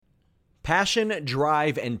Passion,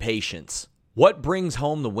 drive, and patience. What brings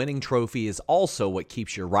home the winning trophy is also what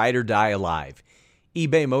keeps your ride or die alive.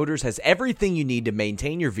 eBay Motors has everything you need to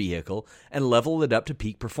maintain your vehicle and level it up to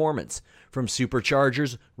peak performance. From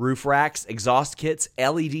superchargers, roof racks, exhaust kits,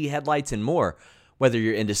 LED headlights, and more. Whether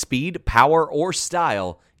you're into speed, power, or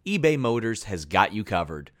style, eBay Motors has got you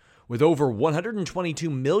covered. With over 122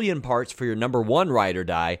 million parts for your number one ride or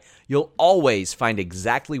die, you'll always find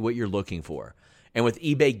exactly what you're looking for. And with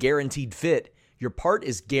eBay Guaranteed Fit, your part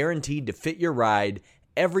is guaranteed to fit your ride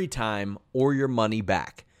every time or your money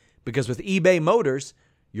back. Because with eBay Motors,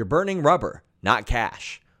 you're burning rubber, not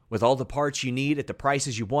cash. With all the parts you need at the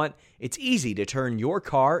prices you want, it's easy to turn your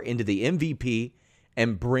car into the MVP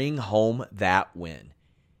and bring home that win.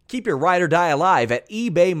 Keep your ride or die alive at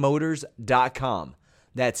ebaymotors.com.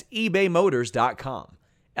 That's ebaymotors.com.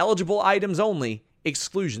 Eligible items only.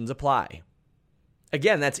 Exclusions apply.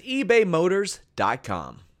 Again, that's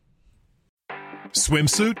ebaymotors.com.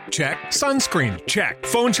 Swimsuit? Check. Sunscreen? Check.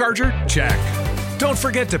 Phone charger? Check. Don't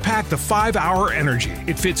forget to pack the 5-Hour Energy.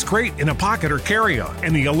 It fits great in a pocket or carry-on,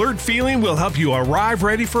 and the alert feeling will help you arrive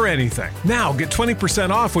ready for anything. Now get 20%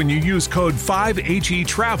 off when you use code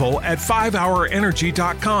 5HETRAVEL at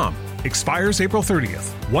 5hourenergy.com. Expires April 30th.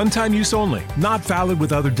 One-time use only. Not valid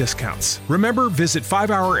with other discounts. Remember, visit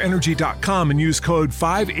 5hourenergy.com and use code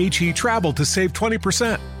 5HETRAVEL to save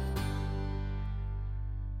 20%.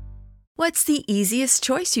 What's the easiest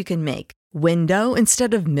choice you can make? Window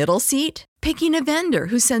instead of middle seat? Picking a vendor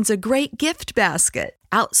who sends a great gift basket?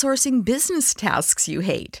 Outsourcing business tasks you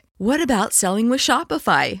hate? What about selling with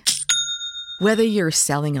Shopify? Whether you're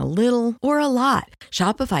selling a little or a lot,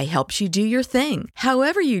 Shopify helps you do your thing,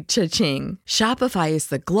 however you cha-ching. Shopify is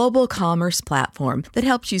the global commerce platform that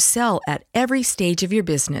helps you sell at every stage of your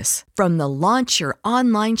business. From the launch your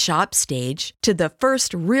online shop stage to the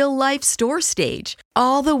first real-life store stage,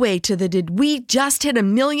 all the way to the did we just hit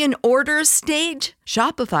 1 million orders stage.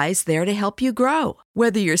 Shopify's there to help you grow.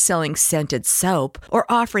 Whether you're selling scented soap or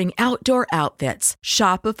offering outdoor outfits,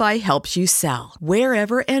 Shopify helps you sell.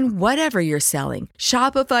 Wherever and whatever you're selling,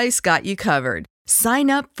 Shopify's got you covered. Sign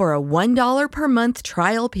up for a $1 per month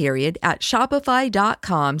trial period at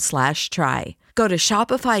shopify.com/try. Go to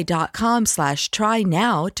shopify.com/try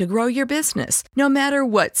now to grow your business, no matter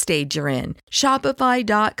what stage you're in.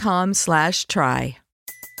 Shopify.com/try.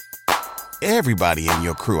 Everybody in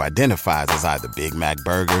your crew identifies as either Big Mac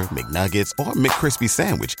Burger, McNuggets, or McCrispy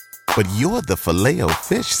Sandwich. But you're the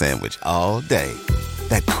Filet-O-Fish Sandwich all day.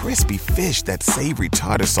 That crispy fish, that savory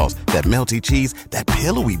tartar sauce, that melty cheese, that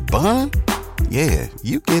pillowy bun. Yeah,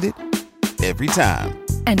 you get it. Every time.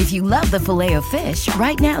 And if you love the Filet-O-Fish,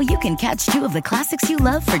 right now you can catch 2 of the classics you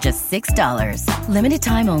love for just $6. Limited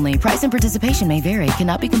time only. Price and participation may vary.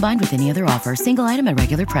 Cannot be combined with any other offer. Single item at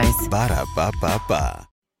regular price. Ba-da-ba-ba-ba.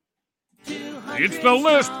 It's The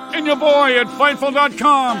List and your boy at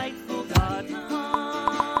Fightful.com.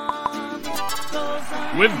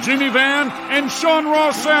 With Jimmy Van and Sean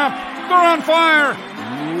Ross Sapp. They're on fire.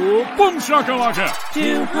 Boom shakalaka.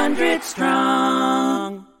 200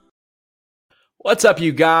 strong. What's up,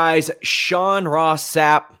 you guys? Sean Ross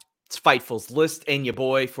Sapp. It's Fightful's List and your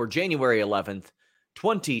boy for January 11th,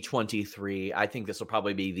 2023. I think this will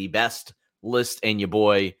probably be the best List and your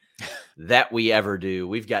boy that we ever do.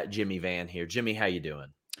 We've got Jimmy Van here. Jimmy, how you doing?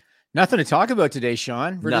 Nothing to talk about today,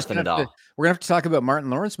 Sean. Nothing at all. We're going to have to talk about Martin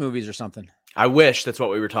Lawrence movies or something. I wish that's what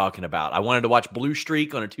we were talking about. I wanted to watch Blue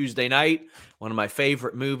Streak on a Tuesday night, one of my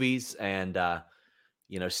favorite movies, and,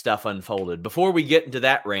 stuff unfolded. Before we get into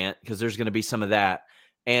that rant, because there's going to be some of that,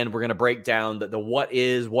 and we're going to break down the what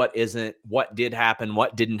is, what isn't, what did happen,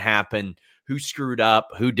 what didn't happen, who screwed up,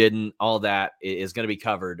 who didn't, all that is going to be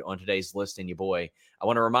covered on today's List and your boy. I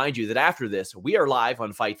want to remind you that after this, we are live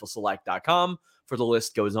on FightfulSelect.com for The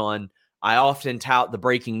List Goes On. I often tout the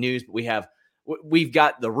breaking news, but we've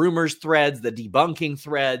got the rumors threads, the debunking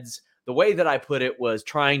threads. The way that I put it was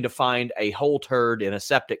trying to find a whole turd in a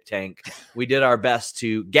septic tank. We did our best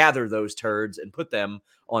to gather those turds and put them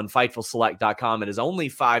on FightfulSelect.com. It is only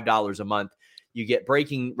 $5 a month. You get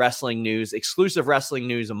breaking wrestling news, exclusive wrestling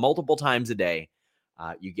news multiple times a day.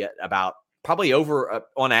 You get about probably over,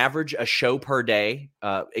 on average, a show per day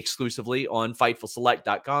exclusively on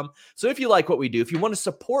FightfulSelect.com. So if you like what we do, if you want to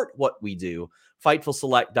support what we do,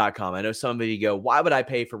 FightfulSelect.com. I know some of you go, why would I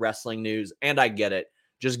pay for wrestling news? And I get it.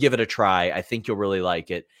 Just give it a try. I think you'll really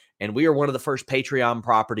like it. And we are one of the first Patreon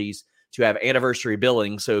properties to have anniversary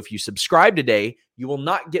billing. So if you subscribe today, you will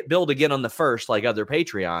not get billed again on the first like other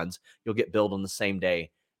Patreons. You'll get billed on the same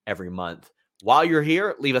day every month. While you're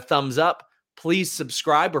here, leave a thumbs up. Please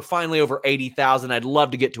subscribe. We're finally over 80,000. I'd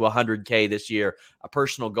love to get to 100K this year, a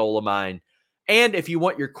personal goal of mine. And if you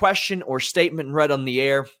want your question or statement read on the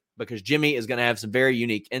air, because Jimmy is going to have some very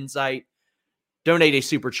unique insight, donate a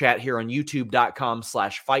super chat here on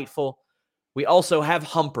youtube.com/Fightful. We also have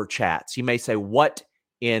Humper Chats. You may say, what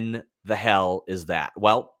in the hell is that?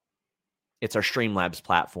 Well, it's our Streamlabs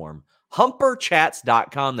platform.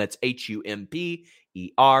 Humperchats.com. That's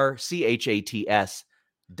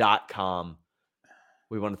HUMPERCHATS.com.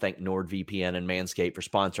 We want to thank NordVPN and Manscaped for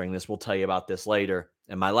sponsoring this. We'll tell you about this later.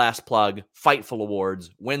 And my last plug, Fightful Awards,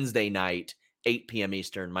 Wednesday night, 8 p.m.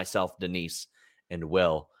 Eastern. Myself, Denise, and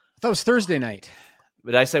Will. I thought it was Thursday night.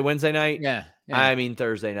 Did I say Wednesday night? Yeah. I mean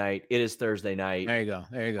Thursday night. It is Thursday night. There you go.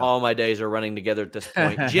 All my days are running together at this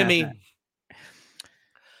point. Jimmy,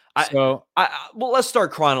 well, let's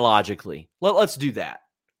start chronologically. Let's do that.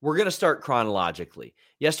 We're going to start chronologically.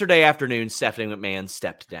 Yesterday afternoon, Stephanie McMahon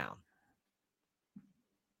stepped down.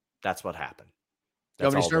 That's what happened. You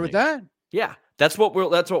want me to start with that? Yeah, that's what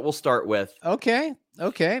we'll start with. Okay.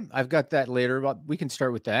 I've got that later, but we can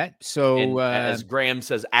start with that. So, as Graham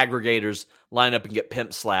says, aggregators line up and get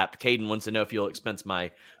pimp slapped. Caden wants to know if you'll expense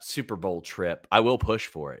my Super Bowl trip. I will push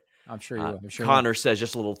for it. I'm sure you will. Connor says,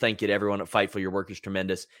 just a little thank you to everyone at Fightful. Your work is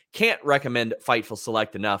tremendous. Can't recommend Fightful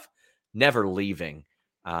Select enough. Never leaving.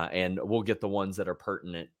 And we'll get the ones that are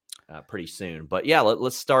pertinent pretty soon. But yeah,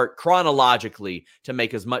 let's start chronologically to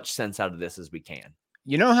make as much sense out of this as we can.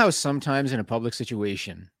 You know how sometimes in a public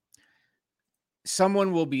situation,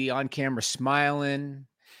 someone will be on camera smiling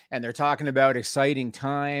and they're talking about exciting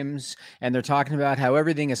times and they're talking about how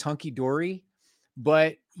everything is hunky-dory,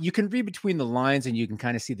 but you can read between the lines and you can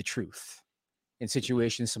kind of see the truth in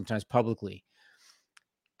situations sometimes publicly.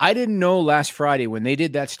 I didn't know last Friday when they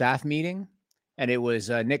did that staff meeting, and it was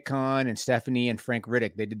Nick Khan and Stephanie and Frank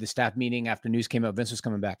Riddick. They did the staff meeting after news came out. Vince was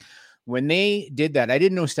coming back. When they did that, I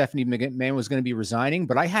didn't know Stephanie McMahon was going to be resigning,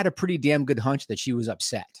 but I had a pretty damn good hunch that she was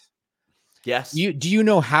upset. Yes. Do you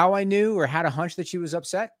know how I knew or had a hunch that she was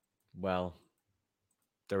upset? Well,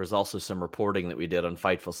 there was also some reporting that we did on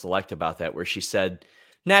Fightful Select about that, where she said,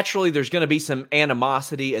 naturally, there's going to be some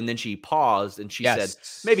animosity. And then she paused and she said,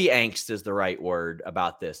 maybe angst is the right word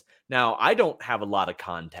about this. Now, I don't have a lot of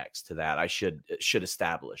context to that. I should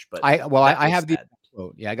establish, but I have the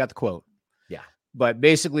quote. Yeah, I got the quote. Yeah. But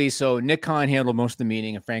basically, so Nick Khan handled most of the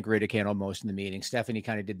meeting and Frank Riddick handled most of the meeting. Stephanie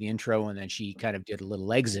kind of did the intro and then she kind of did a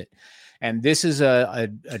little exit. And this is a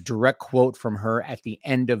direct quote from her at the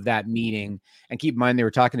end of that meeting. And keep in mind, they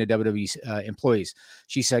were talking to WWE employees.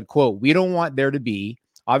 She said, quote, "We don't want there to be,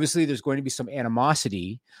 obviously there's going to be some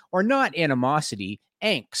animosity or not animosity,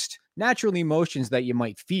 angst, natural emotions that you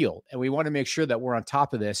might feel. And we want to make sure that we're on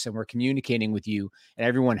top of this and we're communicating with you and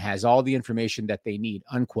everyone has all the information that they need,"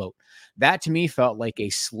 unquote. That to me felt like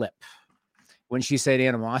a slip when she said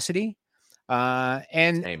animosity.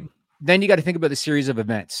 And then you got to think about the series of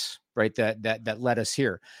events, right? That led us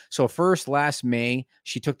here. So first, last May,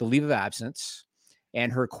 she took the leave of absence.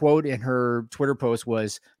 And her quote in her Twitter post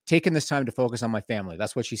was, "Taking this time to focus on my family."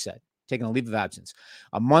 That's what she said, taking a leave of absence.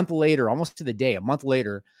 A month later, almost to the day,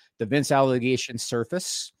 the Vince allegations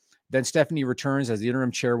surface. Then Stephanie returns as the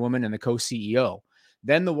interim chairwoman and the co-CEO.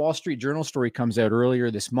 Then the Wall Street Journal story comes out earlier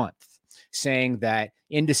this month saying that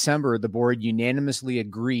in December, the board unanimously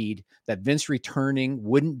agreed that Vince returning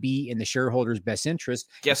wouldn't be in the shareholders' best interest.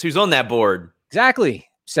 Guess who's on that board? Exactly.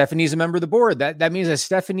 Stephanie's a member of the board. That means that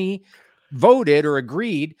Stephanie voted or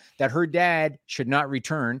agreed that her dad should not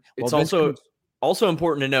return. It's also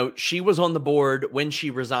important to note she was on the board when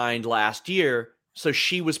she resigned last year, so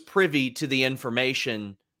she was privy to the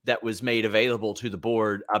information that was made available to the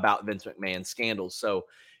board about Vince McMahon's scandals. So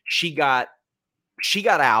she got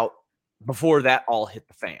out before that all hit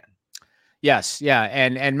the fan. Yes, yeah,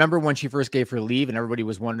 and remember when she first gave her leave and everybody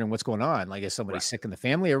was wondering what's going on? Like, is somebody sick in the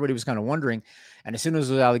family? Everybody was kind of wondering, and as soon as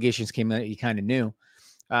those allegations came out, you kind of knew.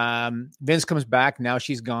 Vince comes back. Now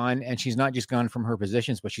she's gone, and she's not just gone from her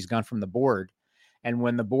positions, but she's gone from the board. And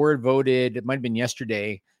when the board voted, it might have been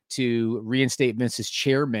yesterday, to reinstate Vince as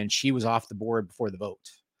chairman, she was off the board before the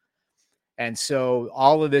vote. And so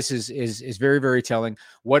all of this is very, very telling.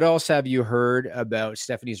 What else have you heard about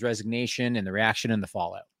Stephanie's resignation and the reaction and the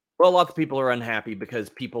fallout? Well, lots of people are unhappy because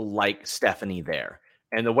people like Stephanie there.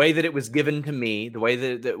 And the way that it was given to me, the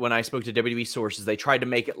way that when I spoke to WWE sources, they tried to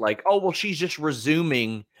make it like, oh, well, she's just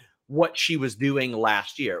resuming what she was doing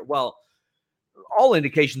last year. Well, all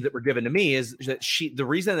indications that were given to me is that the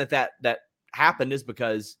reason that happened is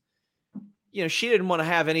because, she didn't want to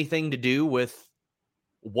have anything to do with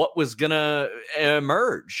what was going to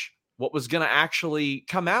emerge, what was going to actually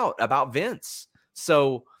come out about Vince.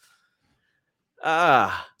 So,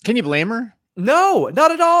 can you blame her? No,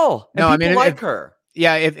 not at all. And no, people like her.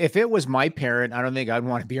 Yeah, if it was my parent, I don't think I'd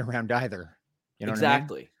want to be around either. You know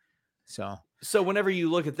exactly. What I mean? So whenever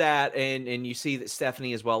you look at that and you see that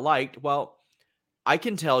Stephanie is well liked, well, I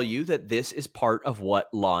can tell you that this is part of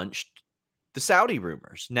what launched the Saudi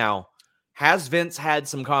rumors. Now, has Vince had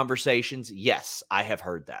some conversations? Yes, I have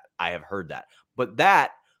heard that. But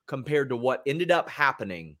that, compared to what ended up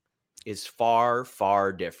happening, is far,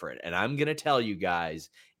 far different. And I'm going to tell you guys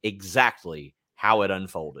exactly how it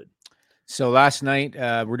unfolded. So last night,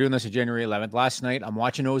 we're doing this on January 11th. Last night, I'm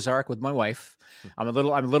watching Ozark with my wife. I'm a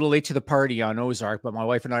little late to the party on Ozark, but my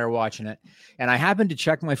wife and I are watching it. And I happened to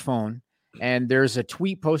check my phone, and there's a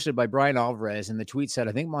tweet posted by Brian Alvarez, and the tweet said,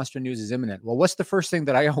 "I think Monster News is imminent." Well, what's the first thing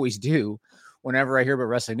that I always do whenever I hear about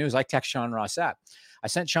wrestling news? I text Sean Ross Sapp. I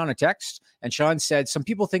sent Sean a text, and Sean said, "Some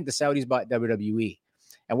people think the Saudis bought WWE."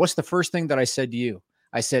 And what's the first thing that I said to you?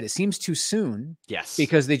 I said, "It seems too soon." Yes.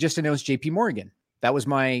 Because they just announced JP Morgan. That was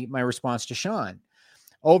my response to Sean.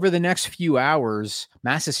 Over the next few hours,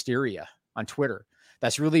 mass hysteria on Twitter.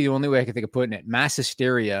 That's really the only way I can think of putting it. Mass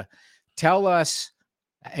hysteria. Tell us,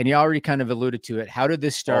 and you already kind of alluded to it, how did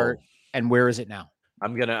this start and where is it now?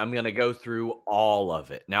 I'm gonna go through all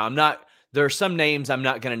of it. Now, there are some names I'm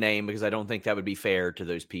not gonna name because I don't think that would be fair to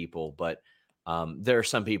those people, but there are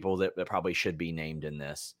some people that probably should be named in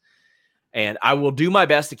this. And I will do my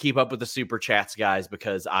best to keep up with the super chats, guys,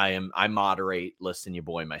 because I moderate Listen You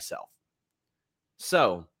Boy myself.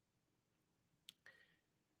 So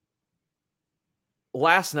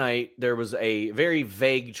last night there was a very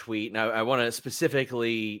vague tweet. Now I want to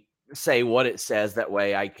specifically say what it says. That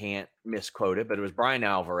way I can't misquote it, but it was Brian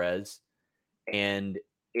Alvarez, and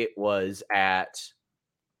it was at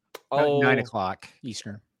 9 o'clock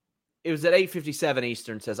Eastern. It was at 8:57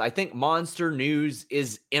 Eastern. Says, "I think Monster News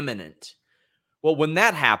is imminent." Well, when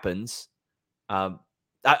that happens, and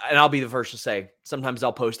I'll be the first to say, sometimes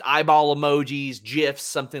I'll post eyeball emojis, GIFs,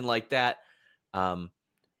 something like that. A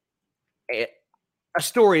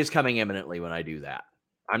story is coming imminently when I do that.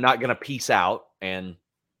 I'm not going to peace out. And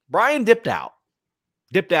Brian dipped out,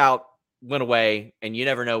 went away, and you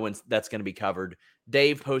never know when that's going to be covered.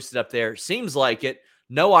 Dave posted up there, seems like it.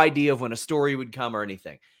 No idea of when a story would come or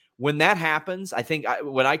anything. When that happens, I think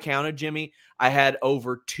when I counted, Jimmy, I had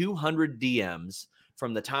over 200 DMs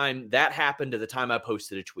from the time that happened to the time I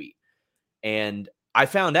posted a tweet. And I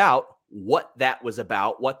found out what that was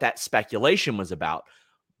about, what that speculation was about.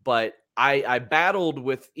 But I battled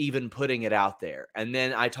with even putting it out there. And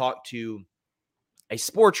then I talked to a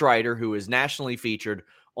sports writer who is nationally featured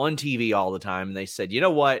on TV all the time. And they said, you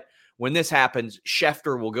know what? When this happens,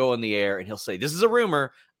 Schefter will go in the air and he'll say, this is a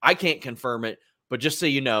rumor. I can't confirm it. But just so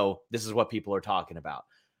you know, this is what people are talking about.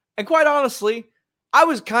 And quite honestly, I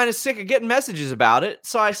was kind of sick of getting messages about it.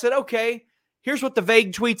 So I said, okay, here's what the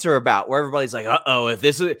vague tweets are about, where everybody's like, uh-oh,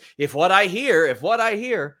 if what I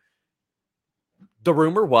hear, the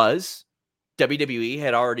rumor was WWE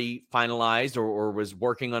had already finalized or was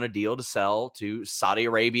working on a deal to sell to Saudi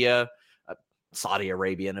Arabia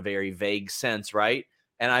in a very vague sense, right?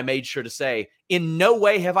 And I made sure to say, in no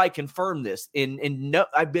way have I confirmed this.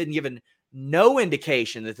 I've been given no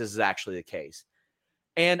indication that this is actually the case.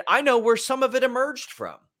 And I know where some of it emerged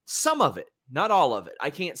from. Some of it, not all of it.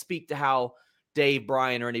 I can't speak to how Dave,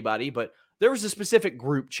 Brian, or anybody, but there was a specific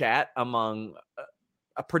group chat among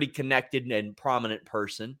a pretty connected and prominent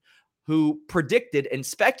person who predicted and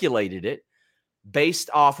speculated it based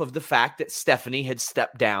off of the fact that Stephanie had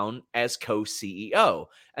stepped down as co-CEO.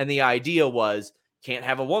 And the idea was, can't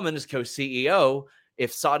have a woman as co-CEO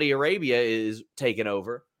if Saudi Arabia is taken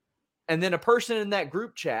over. And then a person in that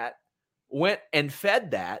group chat went and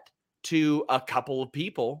fed that to a couple of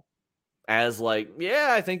people as like, yeah,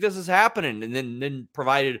 I think this is happening. And then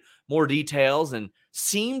provided more details and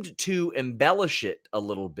seemed to embellish it a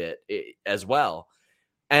little bit as well.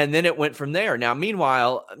 And then it went from there. Now,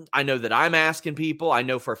 meanwhile, I know that I'm asking people. I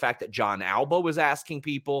know for a fact that John Alba was asking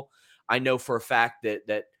people. I know for a fact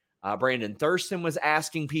that Brandon Thurston was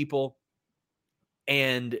asking people.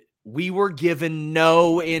 And we were given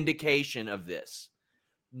no indication of this.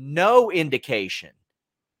 No indication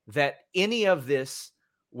that any of this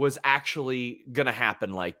was actually going to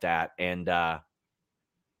happen like that. And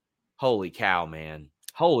holy cow, man.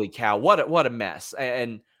 Holy cow. What a mess.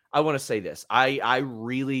 And I want to say this. I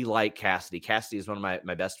really like Cassidy. Cassidy is one of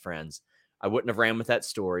my best friends. I wouldn't have ran with that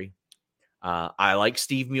story. I like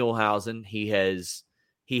Steve Muehlhausen. He has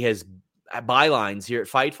bylines here at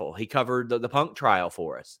Fightful. He covered the Punk trial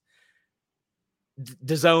for us.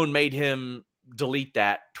 DAZN made him delete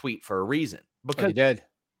that tweet for a reason because he did.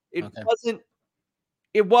 It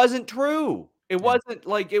wasn't true. It wasn't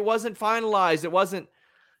finalized. It wasn't.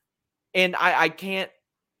 And I can't.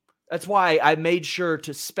 That's why I made sure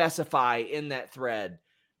to specify in that thread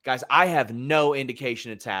Guys, I have no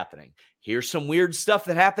indication it's happening. Here's some weird stuff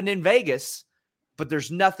that happened in Vegas, but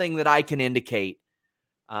there's nothing that I can indicate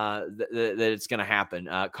that it's going to happen.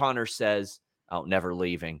 Connor says, oh, never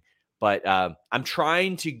leaving. But I'm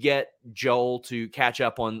trying to get Joel to catch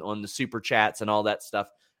up on the super chats and all that stuff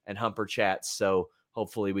and Humper chats. So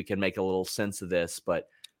hopefully we can make a little sense of this. But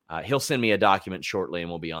he'll send me a document shortly and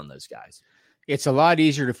we'll be on those guys. It's a lot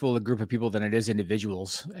easier to fool a group of people than it is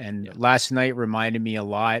individuals. And last night reminded me a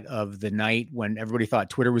lot of the night when everybody thought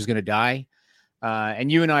Twitter was going to die.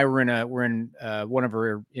 And you and I were in one of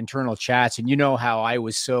our internal chats, and you know how I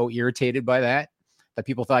was so irritated by that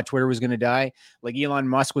people thought Twitter was going to die. Like Elon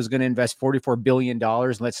Musk was going to invest $44 billion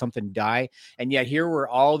and let something die. And yet here were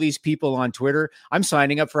all these people on Twitter. I'm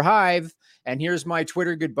signing up for Hive, and here's my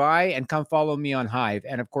Twitter goodbye, and come follow me on Hive.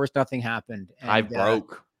 And of course, nothing happened. And,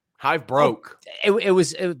 Hive broke. I'm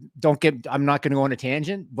not going to go on a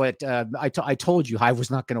tangent, but I told you Hive was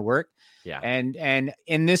not going to work. Yeah. And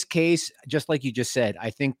in this case, just like you just said,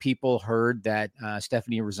 I think people heard that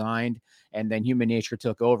Stephanie resigned and then human nature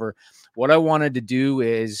took over. What I wanted to do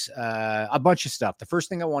is a bunch of stuff. The first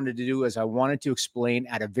thing I wanted to do is I wanted to explain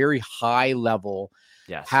at a very high level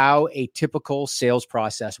how a typical sales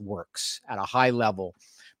process works at a high level.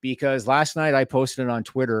 Because last night I posted on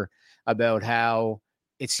Twitter about how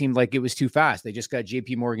it seemed like it was too fast. They just got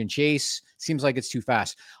JP Morgan Chase. Seems like it's too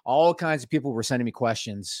fast. All kinds of people were sending me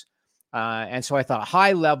questions. And so I thought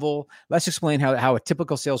high level, let's explain how a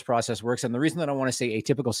typical sales process works. And the reason that I want to say a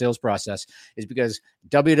typical sales process is because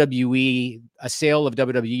WWE, a sale of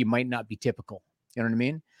WWE might not be typical. You know what I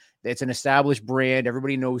mean? It's an established brand.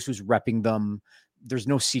 Everybody knows who's repping them. There's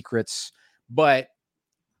no secrets, but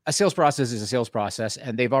a sales process is a sales process,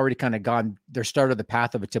 and they've already kind of they're started the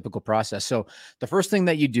path of a typical process. So the first thing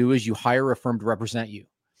that you do is you hire a firm to represent you.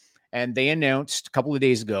 And they announced a couple of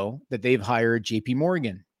days ago that they've hired JP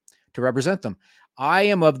Morgan to represent them. I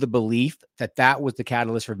am of the belief that was the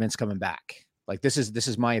catalyst for Vince coming back. Like this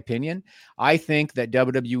is my opinion. I think that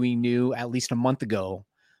WWE knew at least a month ago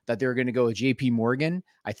that they were going to go with JP Morgan.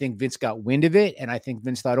 I think Vince got wind of it. And I think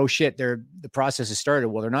Vince thought, oh shit, the process has started.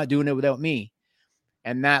 Well, they're not doing it without me.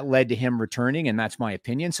 And that led to him returning. And that's my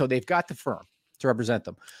opinion. So they've got the firm to represent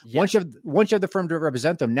them. Yes. Once you have the firm to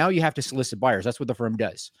represent them, now you have to solicit buyers. That's what the firm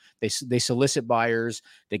does. They solicit buyers.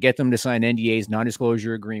 They get them to sign NDAs,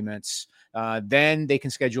 non-disclosure agreements. Then they can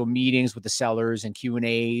schedule meetings with the sellers and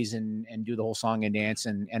Q&As and do the whole song and dance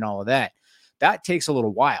and all of that. That takes a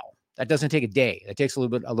little while. That doesn't take a day. That takes a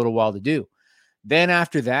little while to do. Then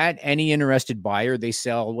after that, any interested buyer, they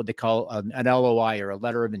sell what they call an LOI, or a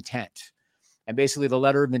letter of intent. And basically the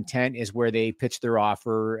letter of intent is where they pitch their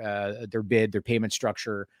offer, their bid, their payment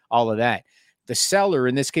structure, all of that. The seller,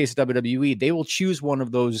 in this case, WWE, they will choose one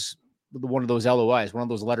of those LOIs, one of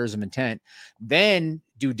those letters of intent. Then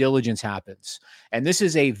due diligence happens. And this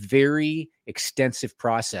is a very extensive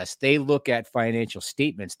process. They look at financial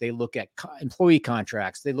statements. They look at employee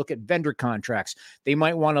contracts. They look at vendor contracts. They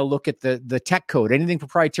might want to look at the tech code, anything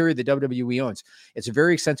proprietary that WWE owns. It's a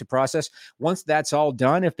very extensive process. Once that's all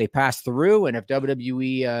done, if they pass through and if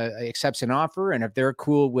WWE accepts an offer and if they're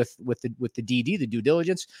cool with the DD, the due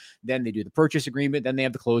diligence, then they do the purchase agreement. Then they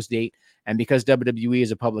have the close date. And because WWE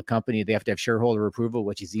is a public company, they have to have shareholder approval,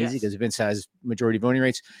 which is easy because Vince has majority voting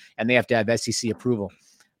rates, and they have to have SEC approval.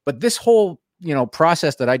 But this whole,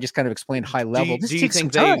 process that I just kind of explained high level, this takes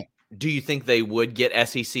some time. Do you think they would get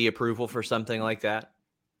SEC approval for something like that?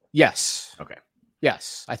 Yes. Okay.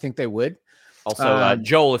 Yes, I think they would. Also,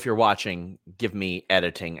 Joel, if you're watching, give me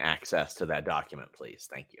editing access to that document, please.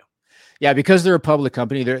 Thank you. Yeah, because they're a public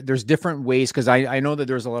company, there's different ways, because I know that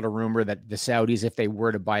there's a lot of rumor that the Saudis, if they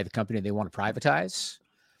were to buy the company, they want to privatize.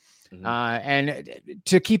 Mm-hmm. And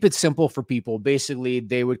to keep it simple for people, basically,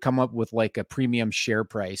 they would come up with like a premium share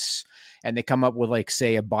price, and they come up with like,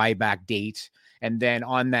 say, a buyback date. And then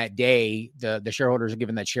on that day, the shareholders are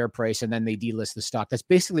given that share price, and then they delist the stock. That's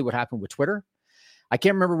basically what happened with Twitter. I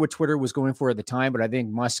can't remember what Twitter was going for at the time, but I think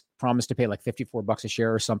Musk promised to pay like $54 a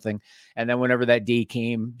share or something. And then whenever that day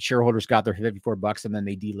came, shareholders got their $54 and then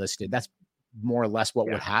they delisted. That's more or less what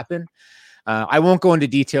would happen. I won't go into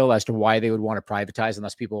detail as to why they would want to privatize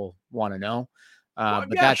unless people want to know. But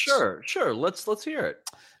that's sure. Let's hear it.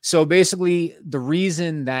 So basically, the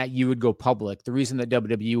reason that you would go public, the reason that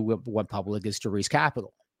WWE went public is to raise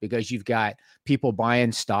capital, because you've got people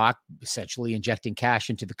buying stock, essentially injecting cash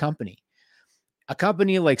into the company. A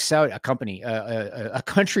country like Saudi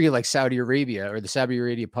Arabia, or the Saudi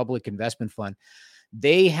Arabia Public Investment Fund,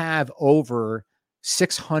 they have over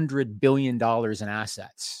 $600 billion in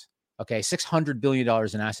assets. Okay, $600 billion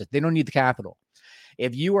in assets. They don't need the capital.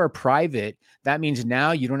 If you are private, that means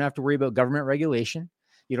now you don't have to worry about government regulation.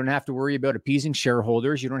 You don't have to worry about appeasing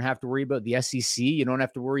shareholders. You don't have to worry about the SEC. You don't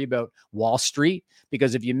have to worry about Wall Street,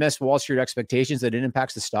 because if you miss Wall Street expectations, that it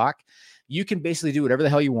impacts the stock. You can basically do whatever the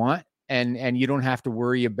hell you want. And you don't have to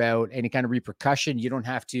worry about any kind of repercussion. You don't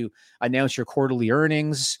have to announce your quarterly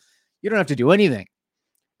earnings. You don't have to do anything.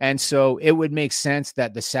 And so it would make sense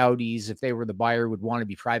that the Saudis, if they were the buyer, would want to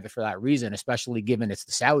be private for that reason, especially given it's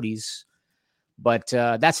the Saudis. But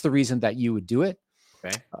that's the reason that you would do it.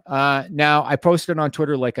 Okay. Now, I posted on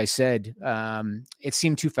Twitter, like I said, it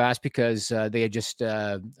seemed too fast because they had just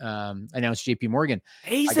announced JP Morgan.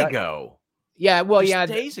 Days ago. Yeah, well,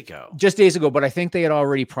 Just days ago. Just days ago. But I think they had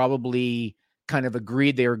already probably kind of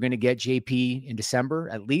agreed they were going to get JP in December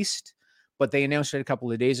at least. But they announced it a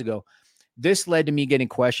couple of days ago. This led to me getting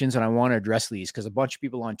questions, and I want to address these because a bunch of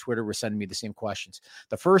people on Twitter were sending me the same questions.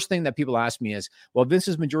 The first thing that people asked me is, well, Vince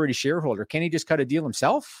is majority shareholder. Can he just cut a deal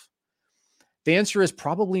himself? The answer is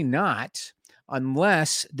probably not,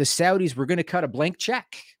 unless the Saudis were going to cut a blank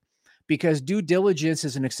check, because due diligence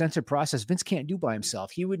is an extensive process Vince can't do by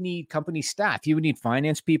himself. He would need company staff. He would need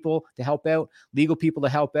finance people to help out, legal people to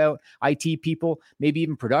help out, IT people, maybe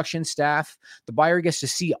even production staff. The buyer gets to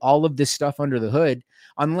see all of this stuff under the hood,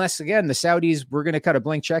 unless, again, the Saudis were going to cut a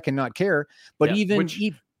blank check and not care. But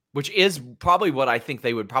which is probably what I think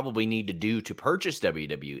they would probably need to do to purchase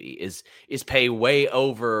WWE is pay way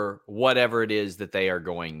over whatever it is that they are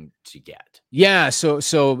going to get. Yeah. So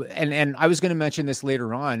I was going to mention this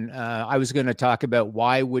later on. I was going to talk about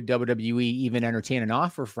why would WWE even entertain an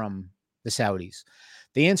offer from the Saudis?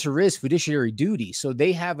 The answer is fiduciary duty. So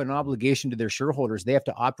they have an obligation to their shareholders. They have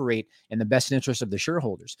to operate in the best interest of the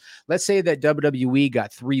shareholders. Let's say that WWE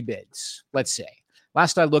got 3 bids. Let's say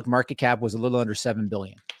last I looked, market cap was a little under $7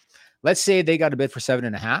 billion. Let's say they got a bid for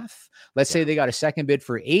 7.5. Let's say they got a second bid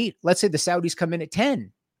for 8. Let's say the Saudis come in at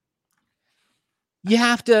 10. You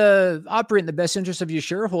have to operate in the best interest of your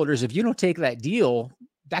shareholders. If you don't take that deal,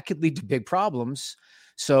 that could lead to big problems.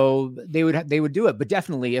 So they would do it. But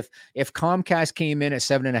definitely, if Comcast came in at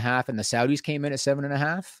 7.5 and the Saudis came in at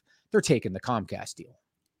 7.5, they're taking the Comcast deal,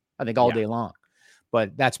 I think, all day long.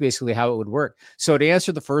 But that's basically how it would work. So to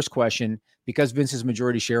answer the first question, because Vince is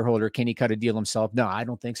majority shareholder, can he cut a deal himself? No, I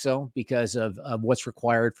don't think so, because of what's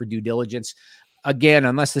required for due diligence. Again,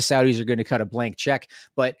 unless the Saudis are going to cut a blank check.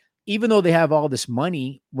 But even though they have all this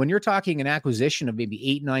money, when you're talking an acquisition of maybe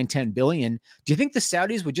 8, 9, 10 billion, do you think the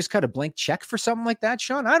Saudis would just cut a blank check for something like that,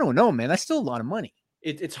 Sean? I don't know, man. That's still a lot of money.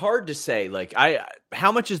 It's hard to say. Like,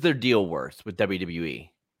 how much is their deal worth with WWE?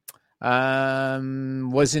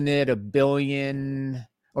 Wasn't it $1 billion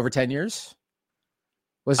over 10 years?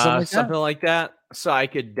 Was something like that? So I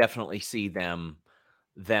could definitely see them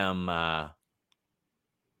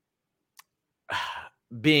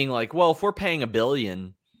being like, well, if we're paying $1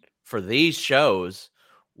 billion for these shows,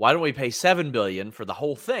 why don't we pay $7 billion for the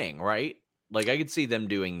whole thing, right? Like, I could see them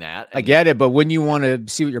doing that. I get it, but wouldn't you want to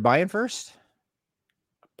see what you're buying first?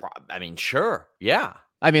 I mean, sure, yeah.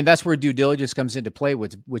 I mean, that's where due diligence comes into play,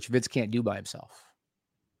 which Vince can't do by himself.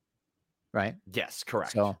 Right? Yes,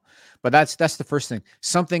 correct. So, but that's the first thing.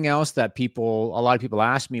 Something else that a lot of people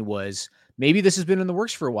asked me was, maybe this has been in the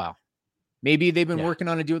works for a while. Maybe they've been working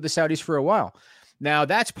on a deal with the Saudis for a while. Now,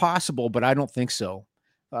 that's possible, but I don't think so.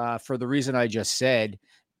 For the reason I just said,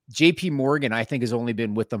 JP Morgan, I think, has only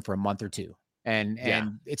been with them for a month or two. And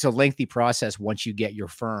it's a lengthy process once you get your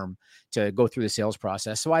firm to go through the sales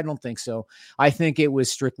process. So I don't think so. I think it was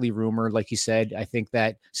strictly rumor. Like you said, I think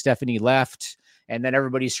that Stephanie left, and then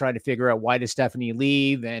everybody's trying to figure out, why did Stephanie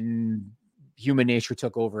leave? And human nature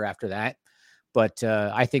took over after that. But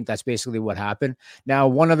I think that's basically what happened. Now,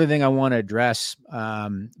 one other thing I want to address,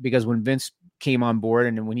 because when Vince came on board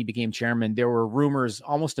and when he became chairman, there were rumors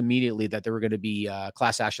almost immediately that there were going to be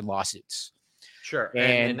class action lawsuits. Sure.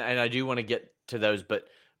 And I do want to get to those, but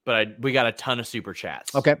we got a ton of super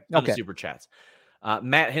chats. Okay. Ton of super chats.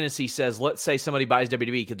 Matt Hennessy says, let's say somebody buys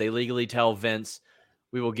WWE. Could they legally tell Vince,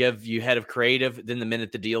 we will give you head of creative, then the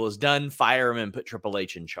minute the deal is done, fire him and put Triple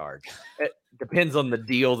H in charge? It depends on the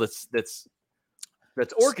deal that's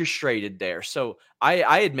orchestrated there. So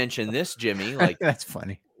I had mentioned this, Jimmy, like that's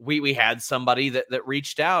funny. We had somebody that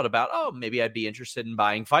reached out about, oh, maybe I'd be interested in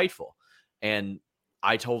buying Fightful. And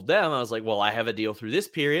I told them, I was like, well, I have a deal through this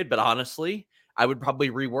period, but honestly, I would probably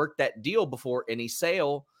rework that deal before any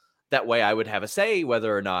sale. That way I would have a say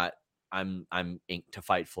whether or not I'm inked to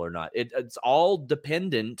Fightful or not. It's all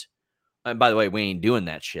dependent. And by the way, we ain't doing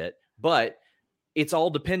that shit, but it's all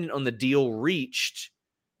dependent on the deal reached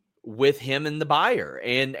with him and the buyer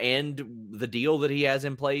and the deal that he has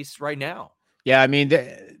in place right now. Yeah. I mean,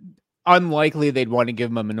 unlikely they'd want to give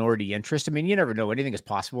him a minority interest. I mean, you never know. Anything is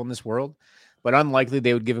possible in this world. but unlikely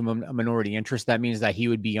they would give him a minority interest. That means that he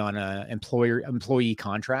would be on a employee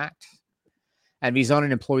contract. And if he's on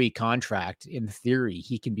an employee contract, in theory,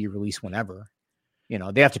 he can be released whenever.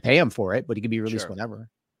 They have to pay him for it, but he can be released whenever.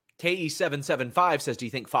 KE775 says, do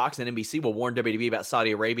you think Fox and NBC will warn WWE about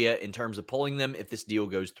Saudi Arabia in terms of pulling them if this deal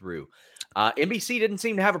goes through? NBC didn't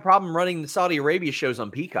seem to have a problem running the Saudi Arabia shows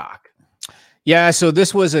on Peacock. Yeah, so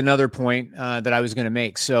this was another point that I was going to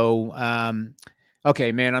make. So,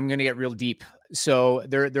 okay, man, I'm going to get real deep. So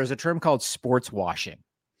there's a term called sports washing.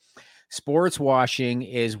 Sports washing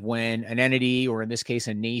is when an entity, or in this case,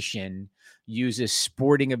 a nation, uses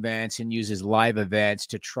sporting events and uses live events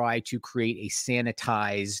to try to create a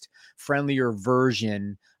sanitized, friendlier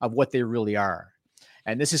version of what they really are.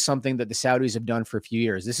 And this is something that the Saudis have done for a few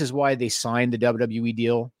years. This is why they signed the WWE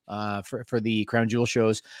deal for the Crown Jewel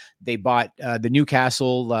shows. They bought the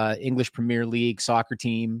Newcastle English Premier League soccer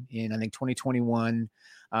team in, I think, 2021.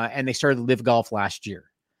 And they started Live Golf last year.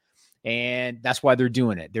 And that's why they're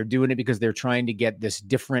doing it. They're doing it because they're trying to get this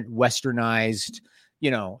different westernized,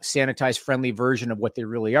 sanitized, friendly version of what they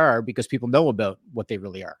really are, because people know about what they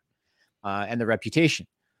really are and the reputation.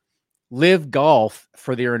 Live Golf,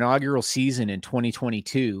 for their inaugural season in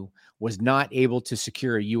 2022, was not able to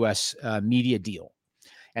secure a U.S. Media deal.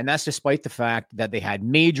 And that's despite the fact that they had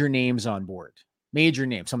major names on board, major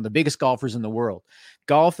names, some of the biggest golfers in the world.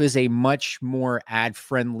 Golf is a much more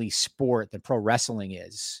ad-friendly sport than pro wrestling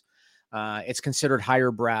is. It's considered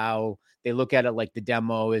higher brow. They look at it like the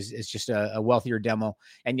demo is just a wealthier demo.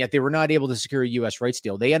 And yet they were not able to secure a U.S. rights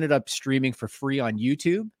deal. They ended up streaming for free on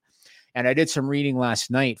YouTube. And I did some reading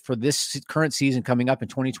last night for this current season coming up in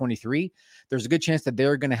 2023. There's a good chance that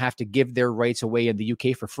they're going to have to give their rights away in the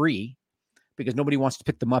UK for free because nobody wants to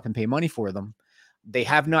pick them up and pay money for them. They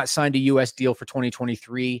have not signed a U.S. deal for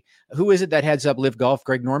 2023. Who is it that heads up Live Golf?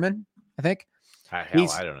 Greg Norman, I think. I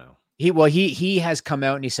don't know. He has come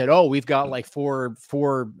out and he said, "Oh, we've got like four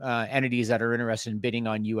entities that are interested in bidding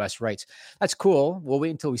on U.S. rights." That's cool. We'll wait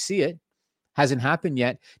until we see it. Hasn't happened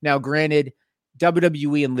yet. Now, granted,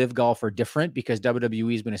 WWE and Live Golf are different because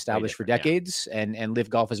WWE has been established for decades, and Live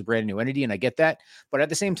Golf is a brand new entity, and I get that. But at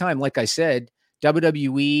the same time, like I said,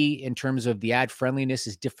 WWE in terms of the ad friendliness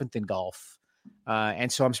is different than golf,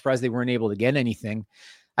 and so I'm surprised they weren't able to get anything.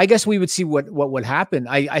 I guess we would see what would happen.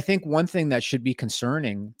 I think one thing that should be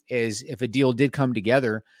concerning is if a deal did come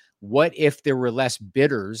together, what if there were less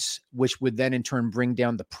bidders, which would then in turn bring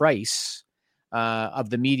down the price of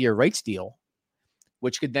the media rights deal,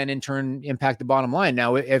 which could then in turn impact the bottom line.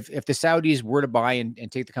 Now, if the Saudis were to buy and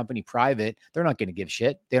take the company private, they're not going to give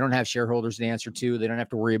shit. They don't have shareholders to answer to. They don't have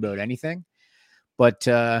to worry about anything. But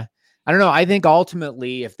I don't know. I think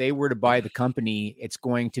ultimately, if they were to buy the company, it's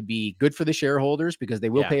going to be good for the shareholders because they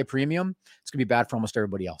will pay a premium. It's going to be bad for almost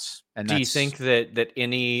everybody else. And do you think that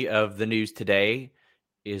any of the news today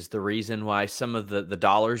is the reason why some of the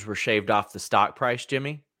dollars were shaved off the stock price,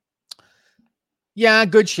 Jimmy? Yeah,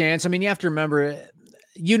 good chance. I mean, you have to remember,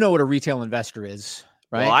 you know what a retail investor is,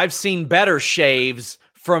 right? Well, I've seen better shaves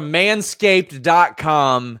from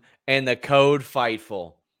manscaped.com and the code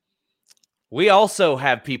FIGHTFUL. We also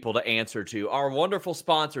have people to answer to, our wonderful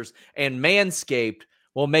sponsors, and Manscaped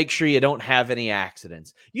will make sure you don't have any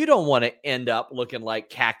accidents. You don't want to end up looking like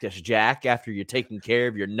Cactus Jack after you're taking care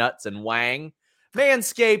of your nuts and wang.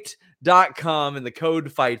 Manscaped.com and the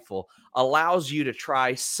code FIGHTFUL allows you to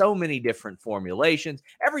try so many different formulations,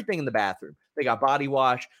 everything in the bathroom. They got body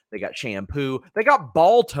wash, they got shampoo, they got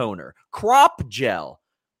ball toner, crop gel.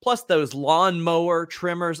 Plus those lawnmower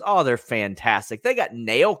trimmers. Oh, they're fantastic. They got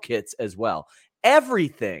nail kits as well.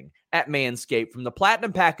 Everything at Manscaped, from the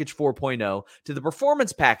Platinum Package 4.0 to the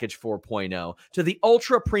Performance Package 4.0 to the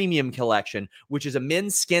Ultra Premium Collection, which is a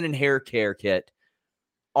men's skin and hair care kit,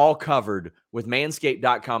 all covered with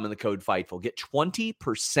Manscaped.com and the code FIGHTFUL. Get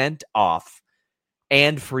 20% off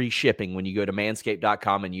and free shipping when you go to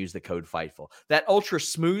Manscaped.com and use the code FIGHTFUL. That Ultra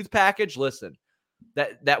Smooth Package, listen,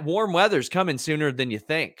 that warm weather's coming sooner than you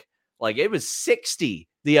think. Like, it was 60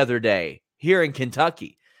 the other day here in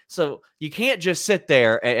Kentucky. So you can't just sit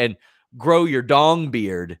there and grow your dong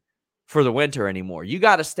beard for the winter anymore. You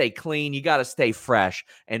got to stay clean. You got to stay fresh.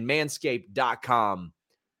 And Manscaped.com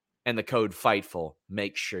and the code FIGHTFUL,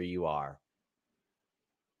 make sure you are.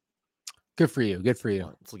 Good for you. Good for you.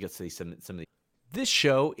 Let's get to some of these. This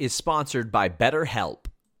show is sponsored by BetterHelp.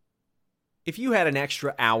 If you had an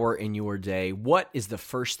extra hour in your day, what is the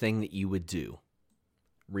first thing that you would do?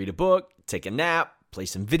 Read a book, take a nap, play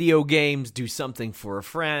some video games, do something for a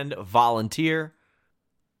friend, volunteer.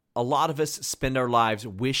 A lot of us spend our lives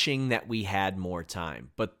wishing that we had more time.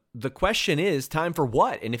 But the question is, time for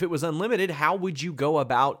what? And if it was unlimited, how would you go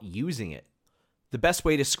about using it? The best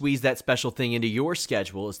way to squeeze that special thing into your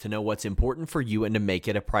schedule is to know what's important for you and to make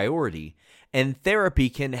it a priority. And therapy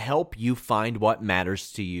can help you find what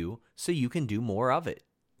matters to you so you can do more of it.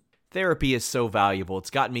 Therapy is so valuable. It's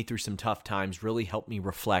gotten me through some tough times, really helped me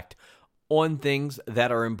reflect on things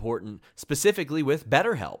that are important, specifically with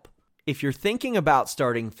BetterHelp. If you're thinking about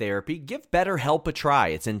starting therapy, give BetterHelp a try.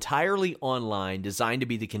 It's entirely online, designed to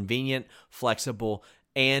be the convenient, flexible,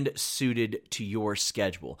 and suited to your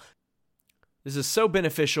schedule. This is so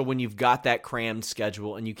beneficial when you've got that crammed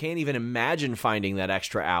schedule and you can't even imagine finding that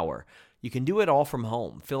extra hour. You can do it all from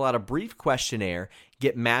home. Fill out a brief questionnaire,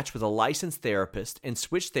 get matched with a licensed therapist, and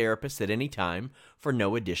switch therapists at any time for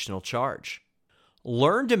no additional charge.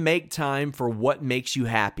 Learn to make time for what makes you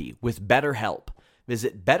happy with BetterHelp.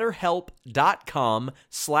 Visit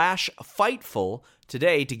betterhelp.com/Fightful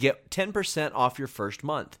today to get 10% off your first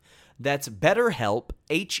month. That's BetterHelp,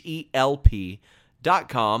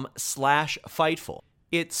 HELP.com/Fightful.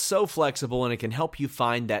 It's so flexible and it can help you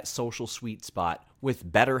find that social sweet spot with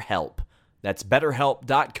BetterHelp. That's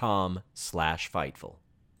betterhelp.com/Fightful.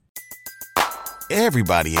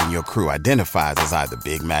 Everybody in your crew identifies as either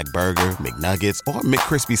Big Mac Burger, McNuggets, or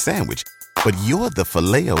McCrispy Sandwich. But you're the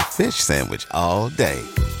Filet-O-Fish Sandwich all day.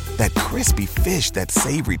 That crispy fish, that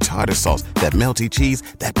savory tartar sauce, that melty cheese,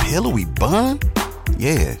 that pillowy bun.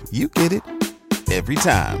 Yeah, you get it. Every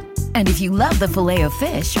time. And if you love the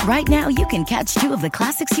Filet-O-Fish, right now you can catch two of the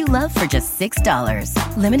classics you love for just $6.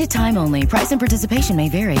 Limited time only. Price and participation may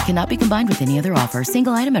vary. Cannot be combined with any other offer.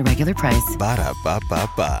 Single item at regular price.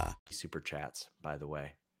 Ba-da-ba-ba-ba. Super chats, by the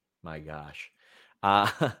way. My gosh.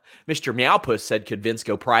 Mr. Meowpuss said, could Vince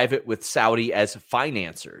go private with Saudi as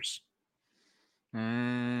financiers?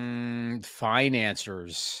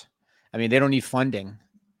 Financiers. I mean, they don't need funding.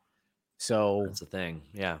 So that's the thing.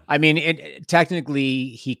 Yeah. I mean, technically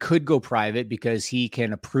he could go private because he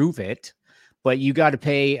can approve it, but you got to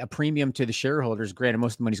pay a premium to the shareholders. Granted,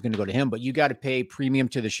 most of the money's going to go to him, but you got to pay premium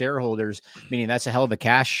to the shareholders, meaning that's a hell of a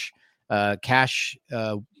cash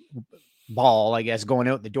ball, I guess, going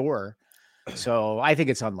out the door. So I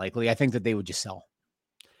think it's unlikely. I think that they would just sell.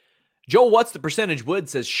 Joel, what's the percentage? Wood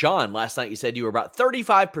says, Sean, last night you said you were about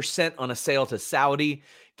 35% on a sale to Saudi.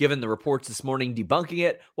 Given the reports this morning debunking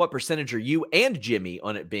it, what percentage are you and Jimmy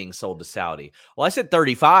on it being sold to Saudi? Well, I said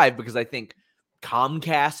 35 because I think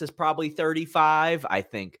Comcast is probably 35. I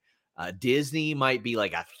think Disney might be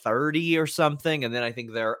like a 30 or something. And then I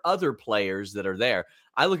think there are other players that are there.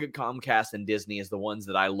 I look at Comcast and Disney as the ones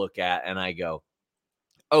that I look at and I go,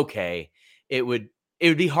 okay, it would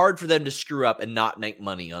be hard for them to screw up and not make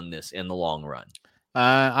money on this in the long run.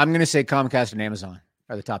 I'm going to say Comcast and Amazon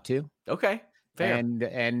are the top two. Okay. Fair.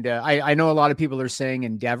 And I know a lot of people are saying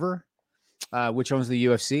Endeavor, which owns the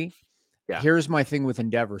UFC. Yeah. Here's my thing with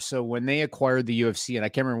Endeavor. So when they acquired the UFC, and I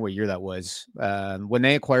can't remember what year that was, when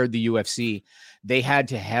they acquired the UFC, they had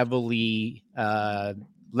to heavily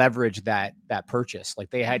leverage that purchase.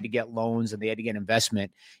 Like they had to get loans and they had to get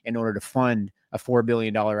investment in order to fund a $4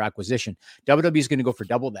 billion acquisition. WWE is going to go for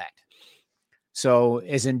double that. So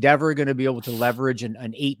is Endeavor going to be able to leverage an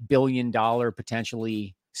 $8 billion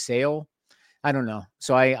potentially sale? I don't know.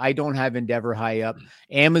 So I don't have Endeavor high up.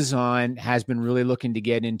 Amazon has been really looking to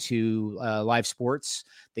get into live sports.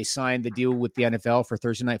 They signed the deal with the NFL for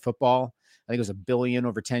Thursday Night Football. I think it was $1 billion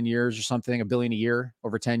over 10 years or something, $1 billion a year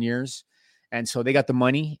over 10 years. And so they got the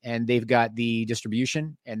money and they've got the